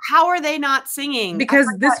like, how are they not singing? Because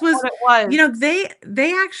this was, you know,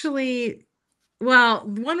 they actually, well,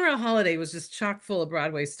 One Royal Holiday was just chock full of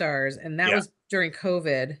Broadway stars, and that was during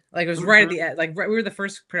COVID. Like, it was right at the end. Like, we were the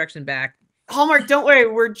first production back. Hallmark, don't worry,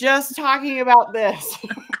 we're just talking about this.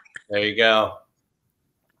 There you go.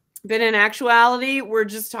 But in actuality, we're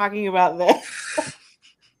just talking about this.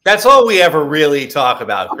 That's all we ever really talk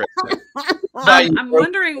about, Kristen. I'm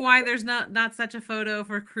wondering why there's not such a photo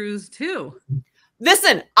for Cruise 2.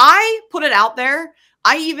 Listen, I put it out there.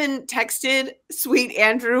 I even texted sweet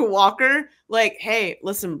Andrew Walker, like, hey,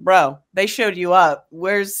 listen, bro, they showed you up.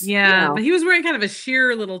 Where's but he was wearing kind of a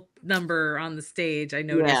sheer little number on the stage, I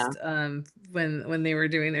noticed, when they were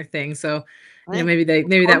doing their thing. So you know, maybe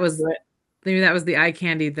that was the eye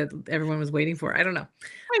candy that everyone was waiting for. I don't know.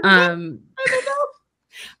 I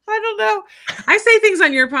don't know. I say things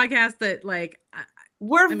on your podcast that, like,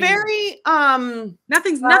 very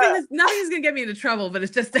nothing's gonna get me into trouble, but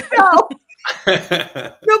it's just no,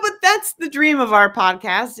 but that's the dream of our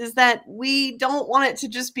podcast, is that we don't want it to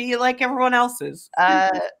just be like everyone else's. Come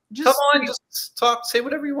on, just talk, say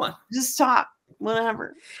whatever you want. Just talk,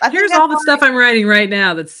 whatever. Here's all the stuff I'm writing right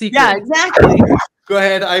now that's secret. Yeah, exactly. Go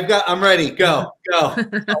ahead. I'm ready. Go.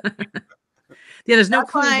 Yeah, there's no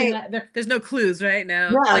clues. There's no clues right now.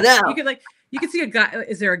 No, like, no. You could see a guide.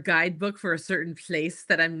 Is there a guidebook for a certain place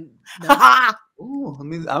that I'm? Ooh,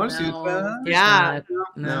 I want to see that. Yeah.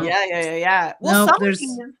 No. Yeah. Well,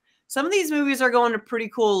 some of these movies are going to pretty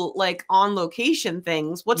cool, like, on location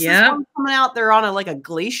things. What's this one coming out? They're on a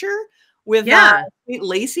glacier with Sweet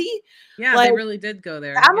Lacey. Yeah, like, they really did go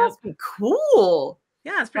there. That must be cool.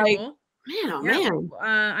 Yeah, it's pretty cool. Man, oh man.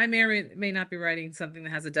 I may not be writing something that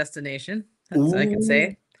has a destination. That's I can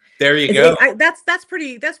say. There you go. That's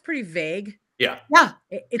pretty vague. Yeah.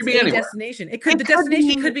 It's a destination. The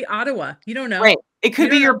destination could be Ottawa. You don't know. Right. It could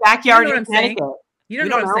be your backyard in Connecticut. You don't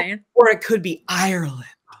know what I'm saying. Or it could be Ireland.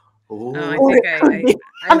 Ooh. I think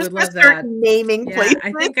I would love that. Naming places.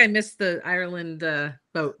 I think I missed the Ireland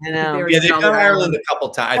boat. I know. Yeah, they've done Ireland a couple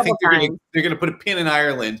times. I think they're gonna put a pin in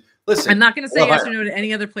Ireland. Listen, I'm not going to say yes or no to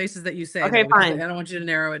any other places that you say. Okay, fine. I don't want you to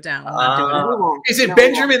narrow it down. I'm not doing it. Is it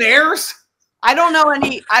Benjamin Ayres? I don't know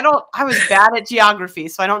any. I was bad at geography,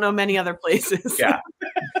 so I don't know many other places. Yeah.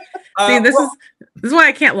 See, this is why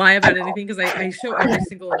I can't lie about anything, because I show every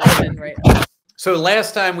single one right now. So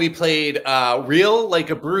last time we played real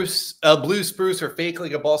like a blue spruce, or fake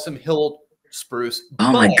like a Balsam Hill spruce.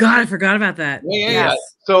 Oh my God, I forgot about that. Yeah.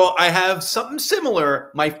 So I have something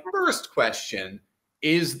similar. My first question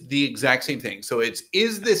is the exact same thing. So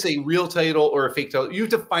is this a real title or a fake title? You have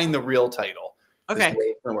to find the real title. Okay.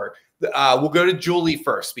 We'll go to Julie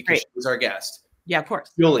first because she was our guest. Yeah, of course.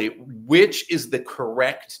 Julie, which is the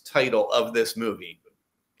correct title of this movie?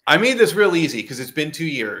 I made this real easy because it's been 2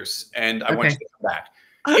 years and I want you to come back.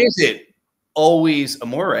 Is it always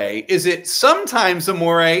amore? Is it sometimes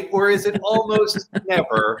amore? Or is it almost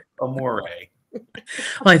never amore? Well,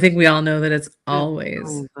 I think we all know that it's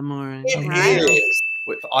always amore. It is.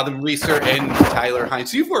 With Autumn Reeser and Tyler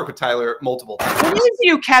Hines. You've worked with Tyler multiple times. It is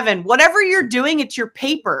you, Kevin. Whatever you're doing, it's your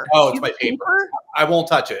paper. Oh, it's my paper. I won't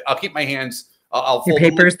touch it. I'll keep my hands. I'll your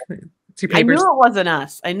fold papers. It's your papers. I knew it wasn't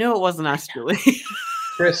us. I knew it wasn't us, Julie.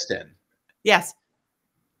 Kristen. Yes.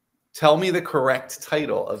 Tell me the correct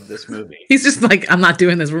title of this movie. He's just like, I'm not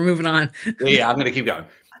doing this. We're moving on. Yeah, I'm going to keep going.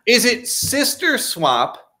 Is it Sister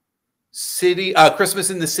Swap City, Christmas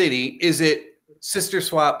in the City? Is it Sister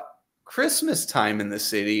Swap Christmas Time in the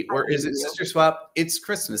City, or is it Sister Swap It's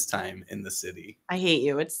Christmas Time in the City? I hate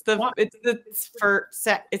you. It's the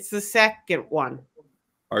second one.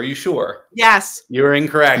 Are you sure? Yes. You're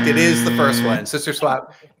incorrect. It is the first one. Sister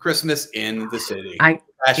Swap Christmas in the City.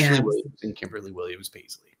 Ashley Williams and Kimberly Williams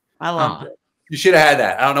Paisley. I love it. You should have had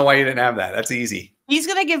that. I don't know why you didn't have that. That's easy. He's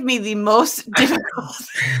gonna give me the most difficult.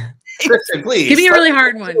 Kristen, please give me a really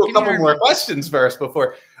hard one. A couple more questions first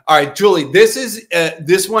before. All right, Julie,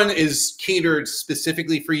 this one is catered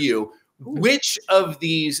specifically for you. Ooh. Which of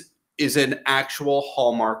these is an actual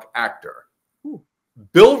Hallmark actor? Ooh.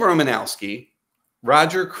 Bill Romanowski,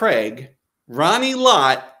 Roger Craig, Ronnie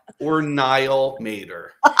Lott, or Niall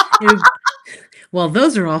Mater? Well,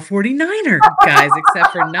 those are all 49er guys,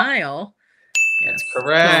 except for Niall. That's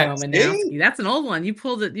correct. That's an old one. You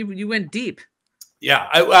pulled it. You went deep. Yeah,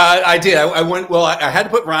 I did. I went. Well, I had to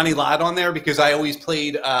put Ronnie Lott on there because I always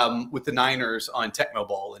played with the Niners on Tecmo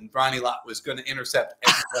Bowl, and Ronnie Lott was going to intercept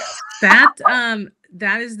every pass.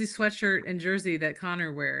 That is the sweatshirt and jersey that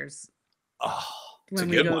Connor wears. Oh,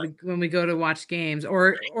 when we go to watch games,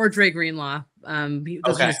 or Dre Greenlaw.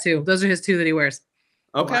 Those are his two. Those are his two that he wears.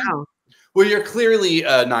 Okay. Wow. Well, you're clearly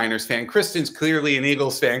a Niners fan. Kristen's clearly an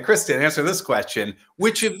Eagles fan. Kristen, answer this question: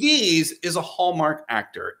 which of these is a Hallmark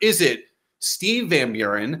actor? Is it Steve Van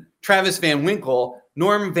Buren, Travis Van Winkle,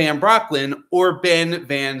 Norm Van Brocklin, or Ben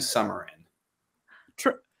Van Sumeren?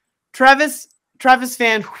 Travis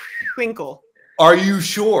Van Winkle. Are you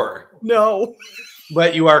sure? No.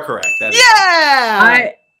 But you are correct.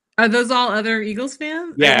 Are those all other Eagles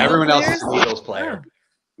fans? Yeah, everyone else is an Eagles player. Oh.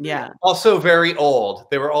 Yeah. Also very old.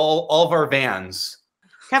 They were all of our Vans.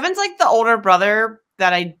 Kevin's like the older brother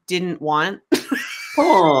that I didn't want. Come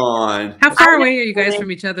on. How far away are you guys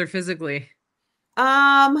from each other physically?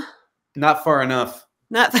 Not far enough.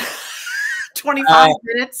 Not 25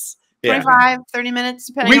 minutes. 25, 30 minutes,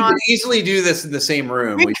 depending on. We could easily do this in the same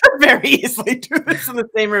room. We could very easily do this in the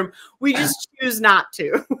same room. We just choose not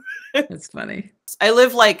to. That's funny. I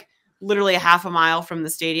live like literally a half a mile from the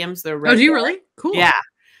stadiums. They're right. Oh, do you really? Cool. Yeah.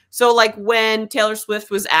 So like when Taylor Swift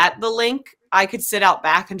was at the link, I could sit out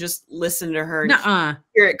back and just listen to her and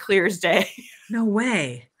hear it clear as day. No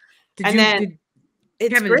way. Kevin,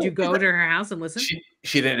 did you go to her house and listen?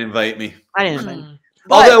 She didn't invite me. I didn't invite me.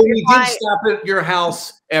 Although we did stop at your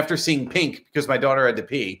house after seeing Pink because my daughter had to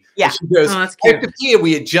pee. Yeah. And she goes, I have to pee. And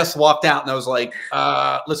we had just walked out and I was like,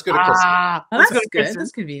 let's go to Christmas. That's good. Christmas.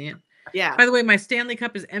 That's convenient. Yeah. By the way, my Stanley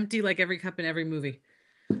Cup is empty like every cup in every movie.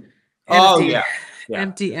 Oh, yeah.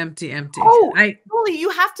 Empty. Oh, Julie, you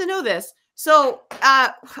have to know this. So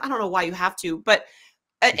I don't know why you have to, but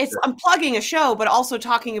I'm plugging a show, but also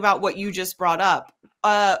talking about what you just brought up.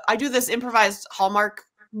 I do this improvised Hallmark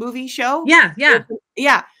movie show.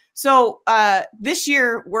 Yeah. So this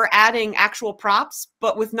year we're adding actual props,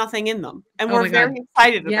 but with nothing in them, and we're very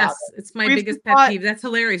excited about it. It's my biggest pet peeve. That's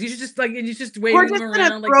hilarious. You should just wave them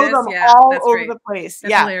around like this. Them all over the place.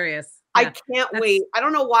 That's hilarious. I can't wait. I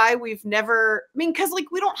don't know why we've never. I mean, because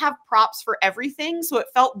like we don't have props for everything, so it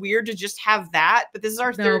felt weird to just have that. But this is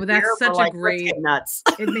our third but that's year. Such a great nuts.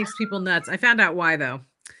 It makes people nuts. I found out why though,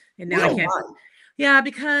 and now I can't. Yeah,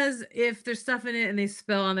 because if there's stuff in it and they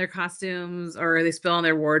spill on their costumes or they spill on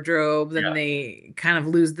their wardrobe, then they kind of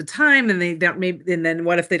lose the time, and they don't maybe. And then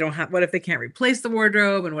what if they can't replace the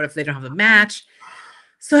wardrobe, and what if they don't have a match?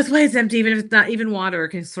 So that's why it's empty. Even if it's not, even water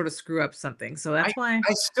can sort of screw up something. So that's why.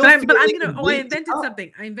 I still But I'm feel gonna. like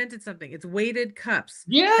I invented something. It's weighted cups.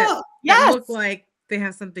 Yeah. That look like they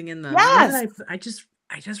have something in them. Yes. I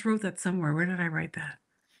just wrote that somewhere. Where did I write that?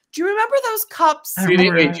 Do you remember those cups? Do you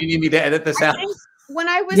need me to edit this out? When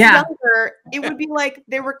I was younger, it would be like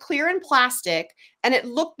they were clear in plastic, and it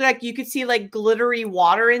looked like you could see like glittery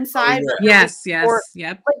water inside. Oh, yes. Yep.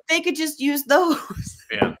 Like they could just use those.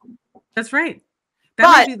 Yeah, that's right.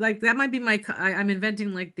 That might be my. I'm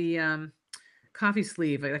inventing like the coffee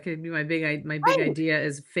sleeve. Like that could be my big idea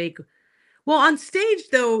is fake. Well, on stage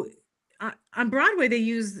though, on Broadway they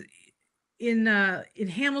use. In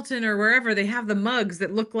Hamilton or wherever, they have the mugs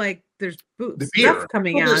that look like there's stuff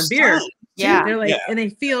coming out, beer. Yeah, they're like, and they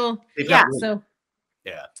feel. So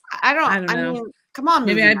I don't know. I mean, come on,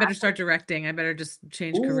 maybe I better start directing. I better just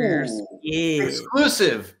change careers. Yeah.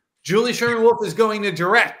 Exclusive. Julie Sherman Wolfe is going to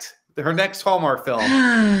direct her next Hallmark film.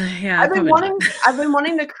 Yeah, I've been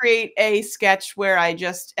wanting to create a sketch where I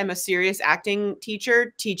just am a serious acting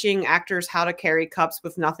teacher teaching actors how to carry cups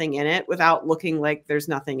with nothing in it without looking like there's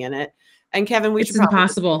nothing in it. And Kevin, it's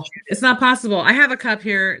impossible. It's not possible. I have a cup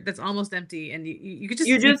here that's almost empty, and you could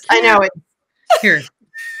just. I know it. Here.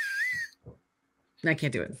 I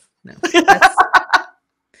can't do it. No.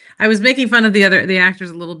 I was making fun of the actors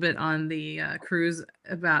a little bit on the cruise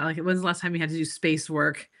about like when's the last time you had to do space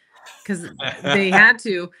work, because they had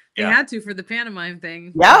to. They had to for the pantomime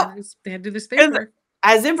thing. Yeah, they had to do the space work.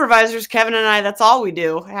 As improvisers, Kevin and I, that's all we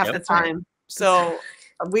do half the time. Right. So.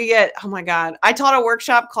 We get, oh my God. I taught a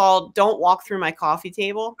workshop called Don't Walk Through My Coffee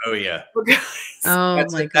Table. Oh, yeah.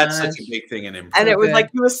 That's such a big thing in improv. And it was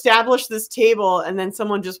like you establish this table and then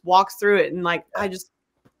someone just walks through it. And like, I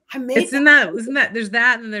made it's in that, isn't that, there's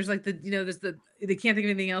that. And there's like there's they can't think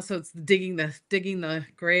of anything else. So it's digging the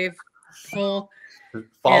grave hole.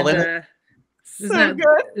 Fall in it.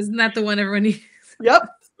 Isn't that the one everyone needs? Yep.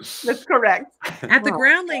 That's correct. At the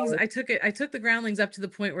Groundlings, I took the Groundlings up to the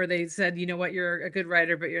point where they said, you know what, you're a good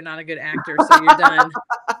writer, but you're not a good actor, so you're done.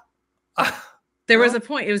 There was a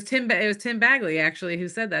point. It was Tim Bagley actually who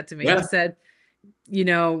said that to me. He said,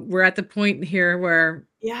 we're at the point here where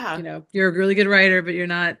you're a really good writer, but you're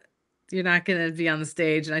not going to be on the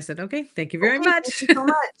stage. And I said, okay, thank you very much. Thank you so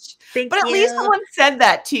much. But at least someone said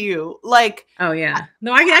that to you. Like, oh yeah,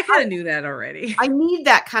 no, I kind of knew that already. I need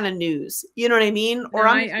that kind of news. You know what I mean? Or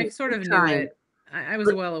I sort of knew it. I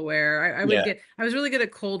was well aware. I was really good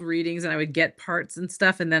at cold readings, and I would get parts and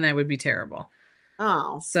stuff, and then I would be terrible.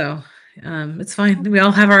 Oh, so it's fine. We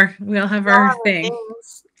all have our thing.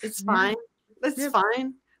 It's fine. It's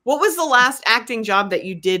fine. What was the last acting job that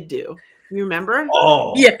you did do? You remember?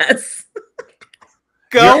 Oh, yes.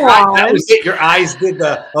 Go on. That was it. Your eyes did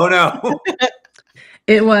the. Oh no.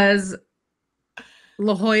 It was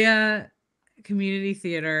La Jolla Community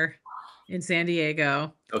Theater in San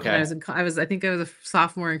Diego. Okay. And I think I was a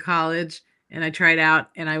sophomore in college, and I tried out,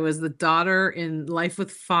 and I was the daughter in Life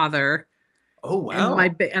with Father. Oh wow.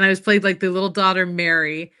 And I was played like the little daughter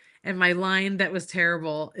Mary, and my line that was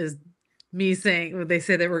terrible is me saying, they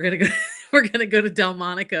say that we're gonna go to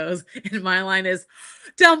Delmonico's, and my line is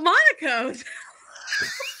Delmonico's.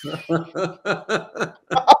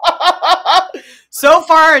 So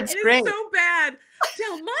far it's great. So bad.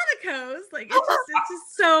 Delmonico's, like it's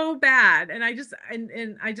just so bad. And I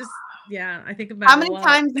think about how many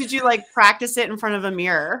times did you like practice it in front of a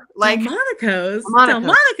mirror? Like Delmonico's. And I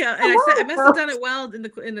must have done it well in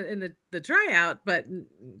the tryout, but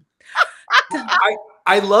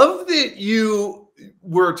I love that you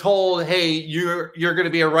were told, hey, you're going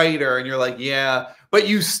to be a writer, and you're like, yeah, but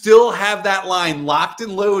you still have that line locked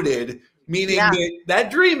and loaded, meaning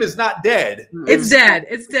that dream is not dead. It's dead.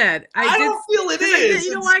 It's dead. I don't feel it is.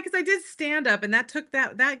 You know why? Because I did stand up, and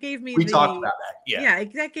that gave me. We talked about that. Yeah,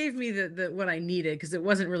 that gave me the what I needed, because it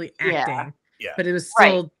wasn't really acting. Yeah. But it was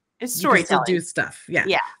still. It's storytelling. Do stuff. Yeah.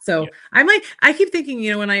 So I keep thinking,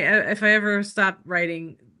 if I ever stop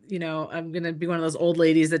writing, I'm gonna be one of those old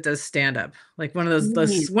ladies that does stand up, like one of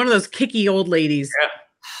those kicky old ladies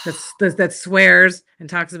that swears and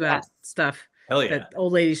talks about stuff that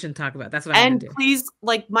old ladies shouldn't talk about. That's what I'm gonna do. And please,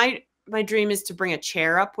 like my dream is to bring a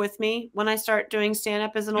chair up with me when I start doing stand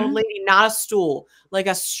up as an old lady, not a stool, like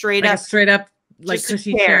a straight up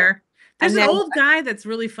cushy chair. There's an old guy that's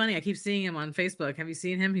really funny. I keep seeing him on Facebook. Have you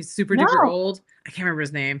seen him? He's super duper old. I can't remember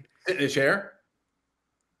his name. Sit in a chair?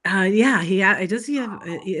 Yeah, does he have?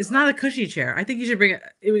 It's not a cushy chair. I think you should bring it.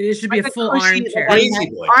 It should be Like a full cushy, armchair. Lazy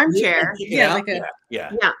boy. Armchair. Yeah, like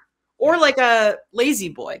yeah. Or like a lazy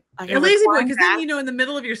boy. A lazy boy, because then in the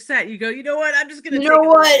middle of your set, you go, you know what? I'm just gonna. You know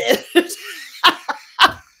what?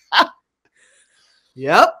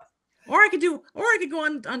 Yep. Or I could go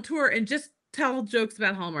on tour and just tell jokes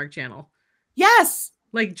about Hallmark Channel. Yes.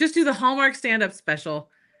 Like just do the Hallmark stand-up special.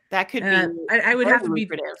 That could be. I would have to be.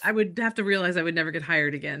 I would have to realize I would never get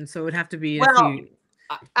hired again. So it would have to be.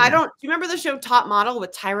 I don't. Do you remember the show Top Model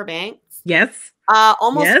with Tyra Banks? Yes.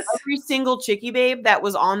 Almost every single chickie babe that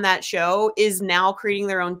was on that show is now creating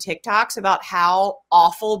their own TikToks about how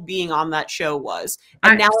awful being on that show was.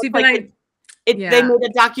 And now they made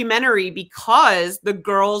a documentary because the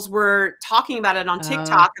girls were talking about it on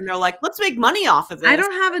TikTok, and they're like, let's make money off of this. I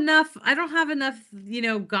don't have enough,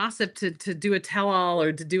 gossip to do a tell-all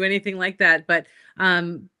or to do anything like that. But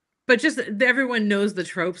just everyone knows the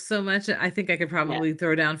tropes so much. I think I could probably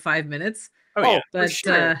throw down 5 minutes. Oh yeah, but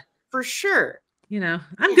for sure.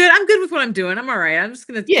 I'm good. I'm good with what I'm doing. I'm all right. I'm just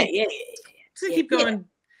gonna keep going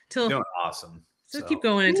till doing awesome. Just keep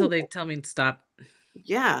going until they tell me to stop.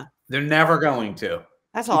 Yeah. They're never going to.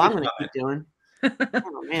 That's all I'm going to keep doing.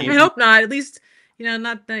 Oh, man. I hope not. At least,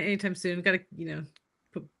 not anytime soon. Got to,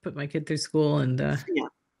 put my kid through school and.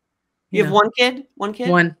 You have one kid? One kid?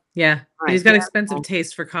 One. Yeah. Right. But he's got expensive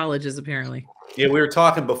taste for colleges, apparently. Yeah, we were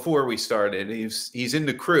talking before we started. He's in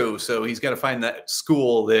the crew, so he's got to find that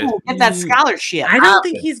school that get that scholarship. I don't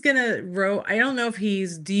think he's gonna row. I don't know if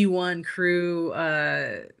he's D1 crew.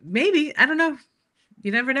 Maybe, I don't know.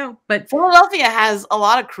 You never know. But Philadelphia has a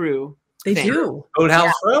lot of crew. They do.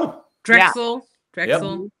 Boathouse Row. Drexel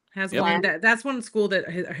has one. That's one school that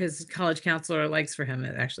his college counselor likes for him.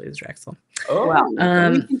 It actually is Drexel. Oh,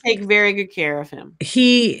 well, we can take very good care of him.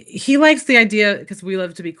 He likes the idea because we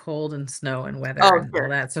love to be cold and snow and weather and all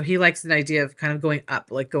that. So he likes the idea of kind of going up,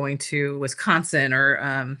 like going to Wisconsin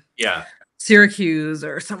or Syracuse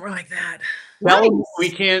or somewhere like that. Well,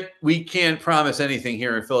 we can't promise anything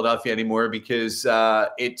here in Philadelphia anymore because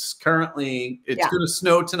it's going to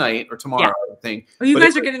snow tonight or tomorrow. I think. Oh, you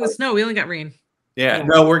guys are getting the snow. We only got rain. Yeah,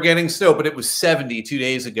 no, we're getting snow, but it was 70 2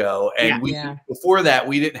 days ago, and before that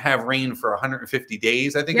we didn't have rain for 150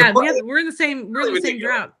 days. I think. Yeah, we're in the same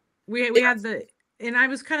drought. We had and I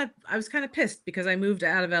was kind of pissed because I moved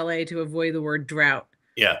out of LA to avoid the word drought.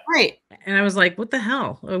 Yeah. Right. And I was like, what the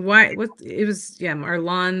hell? Why? What? It was, our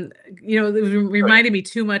lawn, it reminded me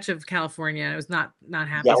too much of California. I was not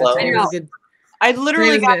happy. I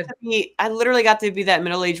literally got to be that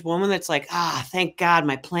middle-aged woman that's like, thank God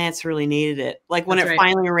my plants really needed it. Like when it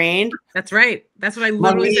finally rained. That's right. That's what I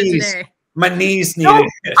literally said today. My knees needed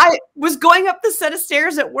it. I was going up the set of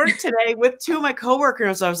stairs at work today with two of my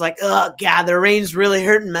coworkers. I was like, oh God, the rain's really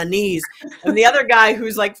hurting my knees. And the other guy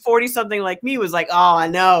who's like 40-something like me was like, oh, I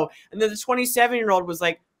know. And then the 27-year-old was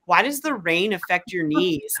like, why does the rain affect your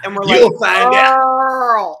knees? And we're You'll find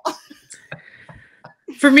out.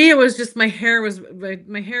 For me, it was just my hair was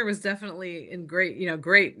definitely in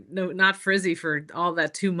great, no, not frizzy for all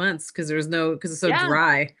that 2 months because it's so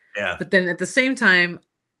dry. Yeah. But then at the same time,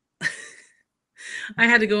 I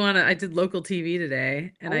had to go on. I did local TV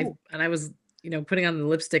today, and I was, putting on the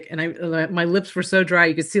lipstick, and my lips were so dry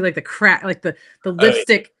you could see like the crack, like the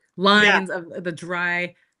lipstick lines of the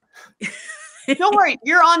dry. Don't worry,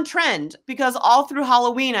 you're on trend because all through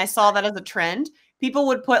Halloween I saw that as a trend. People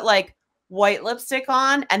would put like white lipstick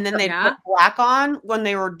on, and then they'd put black on when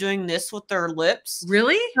they were doing this with their lips.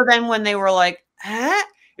 Really? So then when they were like,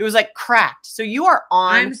 it was like cracked. So you are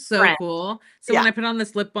on. I'm so trend. Cool. So when I put on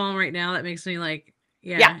this lip balm right now, that makes me like,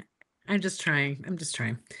 I'm just trying.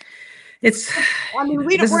 It's. I mean,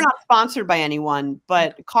 we're not sponsored by anyone,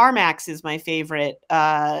 but CarMax is my favorite.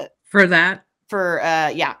 For that. For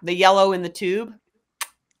the yellow in the tube.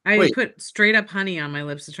 I put straight up honey on my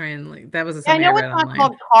lips to try and that was I know it's not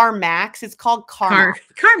called CarMax. It's called CarMax.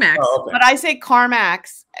 CarMax. Oh, okay. But I say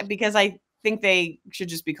CarMax because I think they should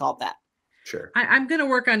just be called that. Sure. I'm going to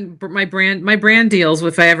work on my brand deals.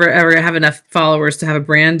 If I ever have enough followers to have a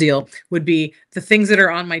brand deal, would be the things that are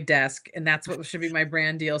on my desk. And that's what should be my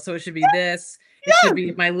brand deal. So it should be this. It should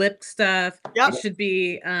be my lip stuff. It should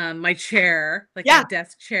be my chair, like my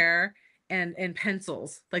desk chair and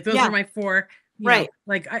pencils. Like those are my four. Right.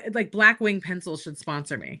 Like Blackwing pencils should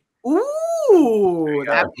sponsor me. Ooh,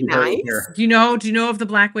 that'd be nice. Do you know of the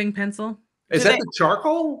Blackwing pencil? Is that the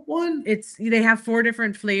charcoal one? They have 4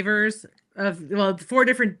 different flavors of 4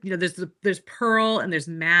 different, there's pearl and there's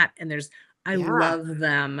matte and I love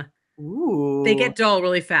them. Ooh. They get dull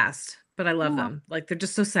really fast, but I love them. Like they're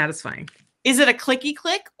just so satisfying. Is it a clicky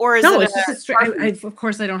click or is no? it It's just a straight. Of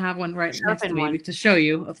course, I don't have one right next to me to show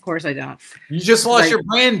you. Of course, I don't. You just lost your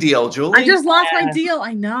brand deal, Julie. I just lost my deal.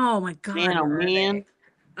 I know. My God. Man, oh man.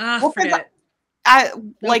 Forget it.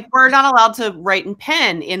 Like we're not allowed to write in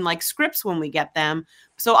pen in like scripts when we get them.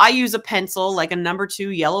 So I use a pencil, like a number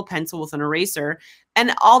 2 yellow pencil with an eraser.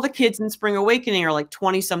 And all the kids in Spring Awakening are like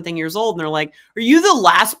 20 something years old. And they're like, are you the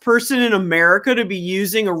last person in America to be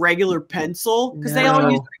using a regular pencil? Because they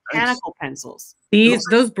all use mechanical pencils.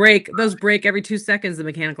 Those break every 2 seconds, the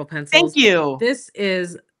mechanical pencils. Thank you. This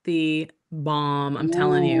is the bomb. I'm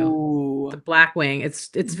telling you. The Blackwing.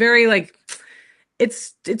 It's very like,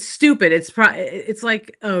 it's stupid. It's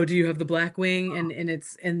like, oh, do you have the Blackwing?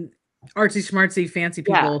 And artsy schmartsy fancy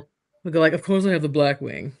people would go like, of course I have the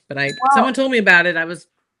Blackwing. But someone told me about it. I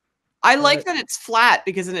like that it's flat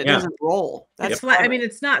because then it doesn't roll. That's flat. I mean,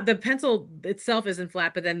 it's not, the pencil itself isn't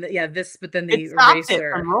flat, but then the eraser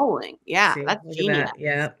it from rolling. Yeah, that's genius.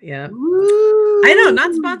 That. Yeah. Woo. I know,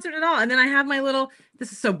 not sponsored at all. And then I have my little,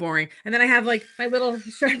 this is so boring. And then I have like my little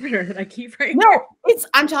sharpener that I keep right here.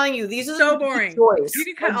 I'm telling you, these are so boring. You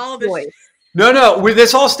can cut all of this. No,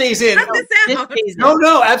 this all stays in. Cut this out.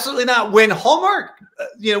 No, absolutely not. When Hallmark,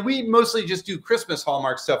 we mostly just do Christmas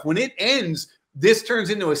Hallmark stuff. When it ends, this turns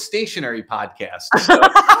into a stationery podcast. So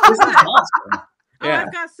this is awesome. Yeah.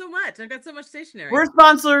 I've got so much. I've got so much stationery. We're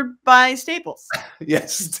sponsored by Staples.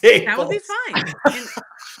 Yes, Staples. That would be fine.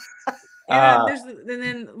 And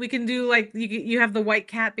then we can do like you have the white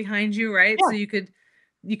cat behind you, right? Yeah. So you could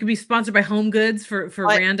be sponsored by Home Goods for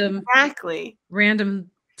random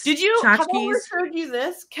random. Did you? Have I ever showed you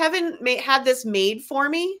this? Kevin had this made for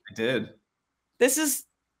me. I did. This is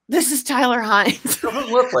Tyler Hines. It doesn't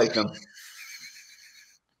look like him.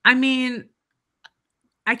 I mean,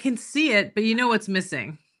 I can see it, but you know what's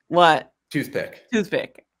missing? What? Toothpick.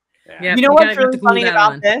 Yeah. You know what's really funny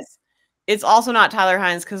about this? It's also not Tyler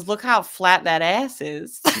Hines because look how flat that ass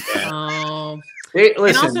is. Oh. Hey,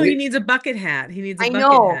 listen, and also he needs a bucket hat. He needs a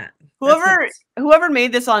bucket hat. Whoever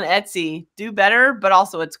made this on Etsy, do better, but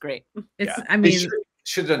also it's great. I mean,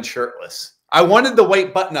 should have done shirtless. I wanted the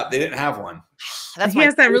white button up. They didn't have one. He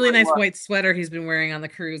has that really nice white sweater he's been wearing on the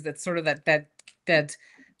cruise. That's sort of that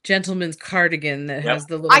gentleman's cardigan that has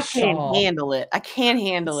the little shawl. I can't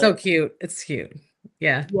handle it. So cute. It's cute.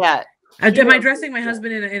 Yeah. Yeah. Am I dressing my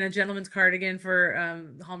husband in a gentleman's cardigan for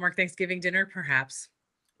Hallmark Thanksgiving dinner? Perhaps.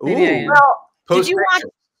 Maybe well,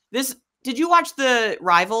 did you watch the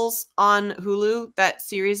Rivals on Hulu, that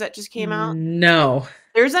series that just came out? No.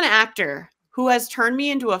 There's an actor who has turned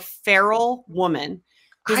me into a feral woman.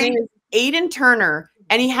 His name is Aiden Turner,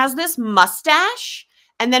 and he has this mustache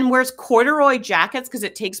and then wears corduroy jackets because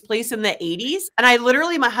it takes place in the 80s. And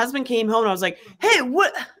my husband came home and I was like, hey,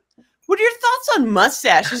 what are your thoughts on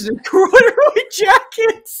mustaches and corduroy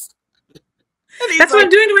jackets? That's what I'm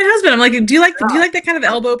doing to my husband. I'm like, do you like that kind of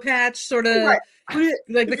elbow patch sort of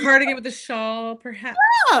like the cardigan with the shawl, perhaps?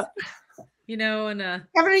 Yeah. And Kevin,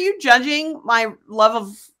 are you judging my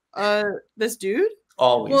love of this dude?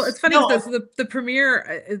 Always. Well, it's funny because the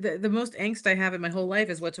premiere, the most angst I have in my whole life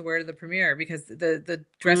is what to wear to the premiere because the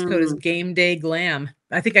dress code is game day glam.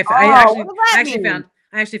 I think I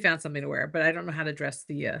actually found something to wear, but I don't know how to dress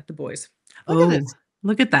the boys.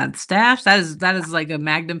 Look at that stash. That is like a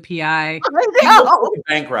Magnum PI. He looks like a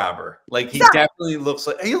bank robber. Like he definitely looks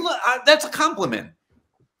like. That's a compliment.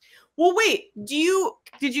 Well, wait.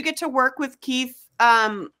 Did you get to work with Keith,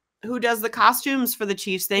 who does the costumes for the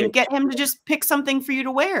Chiefs thing? Get him to just pick something for you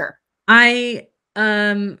to wear. I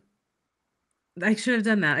should have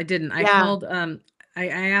done that. I didn't. I called. I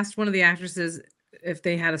asked one of the actresses if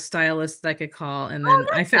they had a stylist that I could call, and then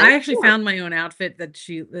I actually found my own outfit but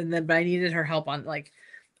I needed her help on. Like,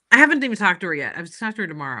 I haven't even talked to her yet. I was talking to her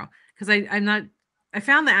tomorrow because I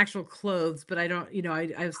found the actual clothes, but I don't.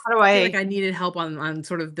 I feel like I needed help on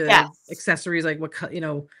sort of the accessories, like what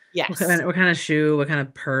what kind of shoe, what kind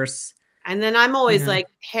of purse. And then I'm always like,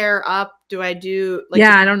 hair up. Do I do? Like,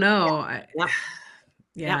 I don't know.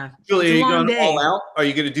 Yeah. Julie, are you going all out? Are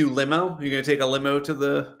you going to do limo? Are you going to take a limo to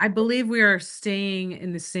the... I believe we are staying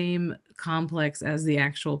in the same complex as the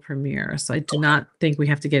actual premiere. So I do not think we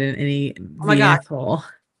have to get in any vehicle.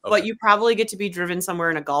 But you probably get to be driven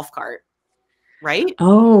somewhere in a golf cart, right?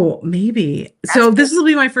 Oh, maybe. So this will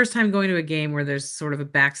be my first time going to a game where there's sort of a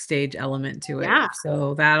backstage element to it. Yeah.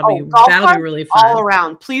 So that'll be really fun. All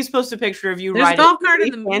around. Please post a picture of you riding. There's golf cart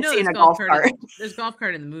in the golf cart. There's golf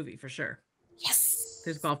cart in the movie for sure. Yes.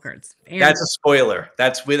 There's golf carts. That's a spoiler.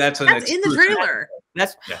 That's in the trailer.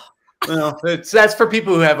 Well, that's for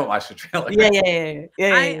people who haven't watched the trailer. Yeah.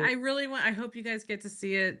 I really want. I hope you guys get to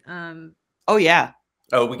see it. Oh yeah.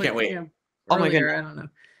 Oh, we can't wait. Oh my goodness. I don't know.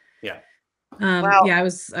 Yeah. Wow. Yeah, I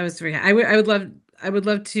was very happy. I would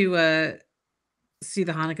love to see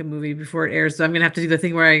the Hanukkah movie before it airs. So I'm gonna have to do the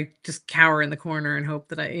thing where I just cower in the corner and hope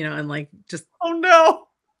that and like just oh no.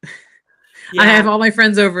 I have all my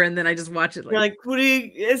friends over and then I just watch it. You're like, what do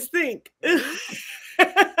you guys think?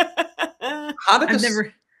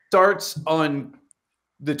 Hanukkah starts on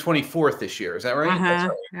the 24th this year. Is that right?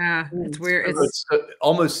 Right. Yeah, it's weird. It's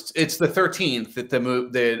the 13th that the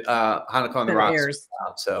Hanukkah on the Rocks airs.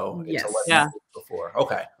 Out, so yes. it's 11 days before.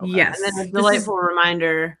 Okay. Yes. And then a delightful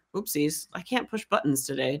reminder. Oopsies, I can't push buttons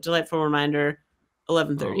today. Delightful reminder.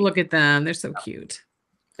 11:30. Look at them. They're so cute.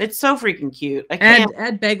 It's so freaking cute. I can't.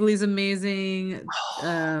 Ed Begley's amazing.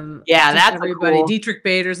 Yeah, that's everybody. cool. Dietrich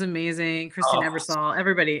Bader's amazing. Christine Ebersol.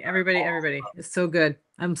 Everybody. It's so good.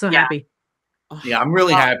 I'm so happy. Yeah, I'm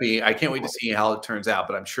really happy. I can't wait to see how it turns out,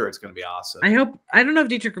 but I'm sure it's going to be awesome. I don't know if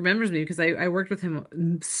Dietrich remembers me because I worked with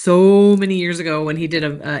him so many years ago when he did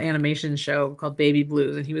an animation show called Baby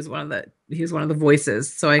Blues, and he was one of the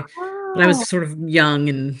voices. So but I was sort of young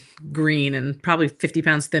and green and probably 50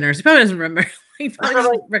 pounds thinner. So he probably doesn't remember. He probably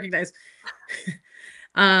doesn't recognize.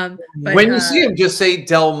 But, when you see him, just say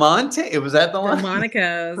Del Monte. Was that the line?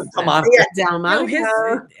 Delmonico's. Yeah, Delmonico.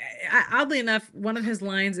 No, oddly enough, one of his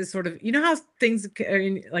lines is sort of, you know how things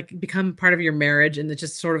like become part of your marriage and it's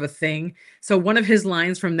just sort of a thing. So one of his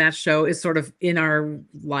lines from that show is sort of in our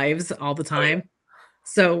lives all the time. Oh, yeah.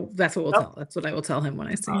 So that's what we'll tell. That's what I will tell him when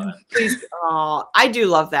I see him. Please. Oh, I do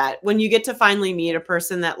love that when you get to finally meet a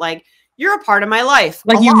person that like, you're a part of my life.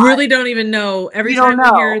 Like you really don't even know. Every time we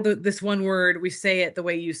hear this one word, we say it the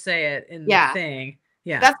way you say it in the thing.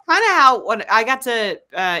 Yeah. That's kind of how when I got to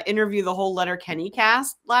interview the whole Letterkenny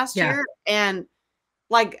cast last year. And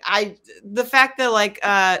like the fact that like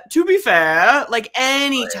to be fair, like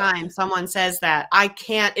anytime someone says that, I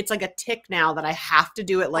can't, it's like a tick now that I have to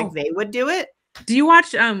do it like they would do it. Do you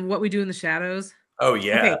watch What We Do in the Shadows? Oh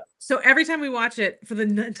yeah. Okay. So every time we watch it for the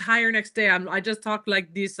entire next day, I just talk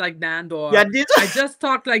like this, like Nandor. Yeah, I just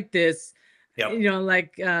talk like this. Yep. You know,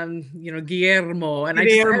 like Guillermo, and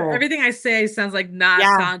everything I say sounds like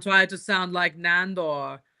try to sound like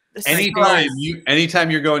Nandor.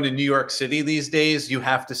 Anytime you're going to New York City these days, you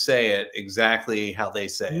have to say it exactly how they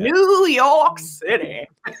say it. New York City.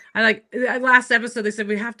 I like last episode they said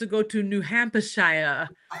we have to go to New Hampshire.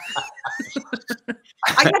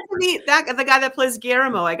 I got to meet the guy that plays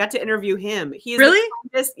Guillermo. I got to interview him. He's really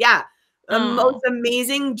the most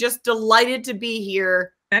amazing. Just delighted to be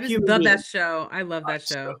here. That is the best show. I love that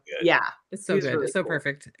show. So yeah, it's so good. Really it's so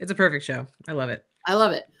perfect. It's a perfect show. I love it. I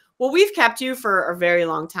love it. Well, we've kept you for a very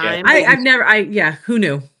long time. Yeah, who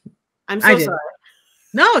knew? I'm so sorry.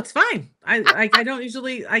 No, it's fine. I don't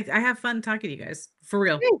usually. I have fun talking to you guys for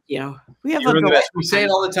real. Thank you. We have we say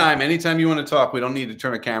it all the time. Anytime you want to talk, we don't need to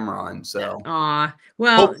turn a camera on. So.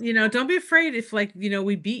 Well, don't be afraid if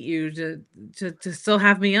we beat you to still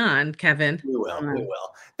have me on, Kevin. We will. We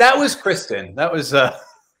will. That was Kristen. That was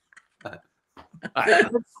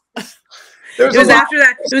It was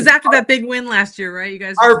after that big win last year, right? You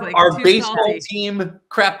guys our baseball team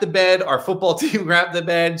crapped the bed, our football team crapped the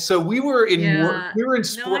bed. So we were in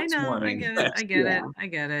sports morning. I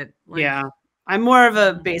get it. Like, I'm more of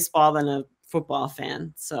a baseball than a football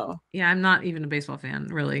fan. So yeah, I'm not even a baseball fan,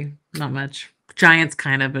 really. Not much. Giants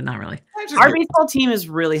kind of, but not really. Our baseball team is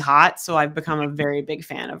really hot, so I've become a very big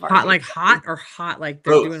fan of our hot like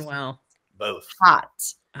they're doing well. Both. Hot.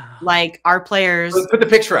 Like our players. Put the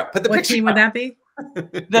picture up. What team would that be?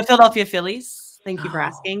 The Philadelphia Phillies. Thank you for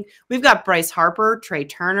asking. We've got Bryce Harper, Trey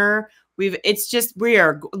Turner. We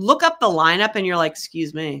are look up the lineup and you're like,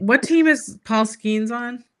 excuse me. What team is Paul Skeens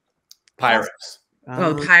on? Pirates.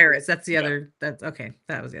 Oh, the Pirates. That's the other. That's okay.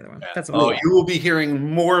 That was the other one. That's you will be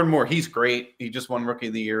hearing more and more. He's great. He just won Rookie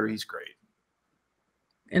of the Year. He's great.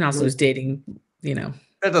 And also is dating.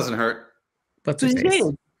 That doesn't hurt. What's his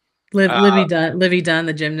name? Livy Dunn,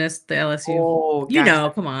 the gymnast, the LSU. Oh,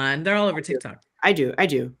 come on, they're all over TikTok. I do.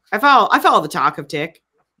 I follow the talk of Tick.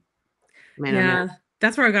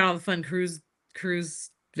 That's where I got all the fun cruise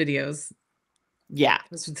videos. Yeah,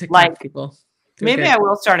 TikTok people. Maybe I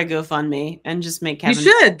will start a GoFundMe and just make Kevin. You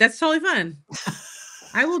should. That's totally fun.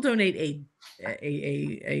 I will donate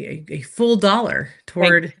a full $1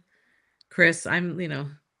 toward Chris. I'm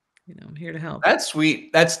I'm here to help. That's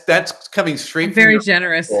sweet. That's coming straight. I'm very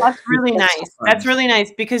generous. That's really nice. That's really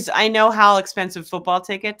nice because I know how expensive football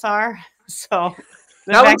tickets are. So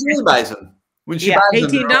now she buys them. When she buys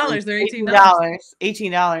 $18, they're $18.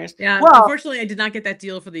 $18. Yeah. Well, unfortunately, I did not get that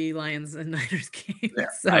deal for the Lions and Niners game. Yeah,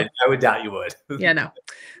 so I would doubt you would. Yeah. No.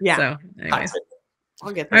 Yeah. So, anyways.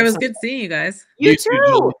 I'll get there. It was good seeing you guys. You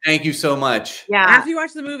too. Thank you so much. Yeah. After you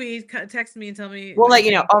watch the movie, text me and tell me. We'll let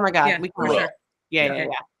you know. Oh my God. Yeah, we for can. sure. Yeah.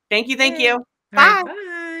 Thank you. All Bye. right, bye.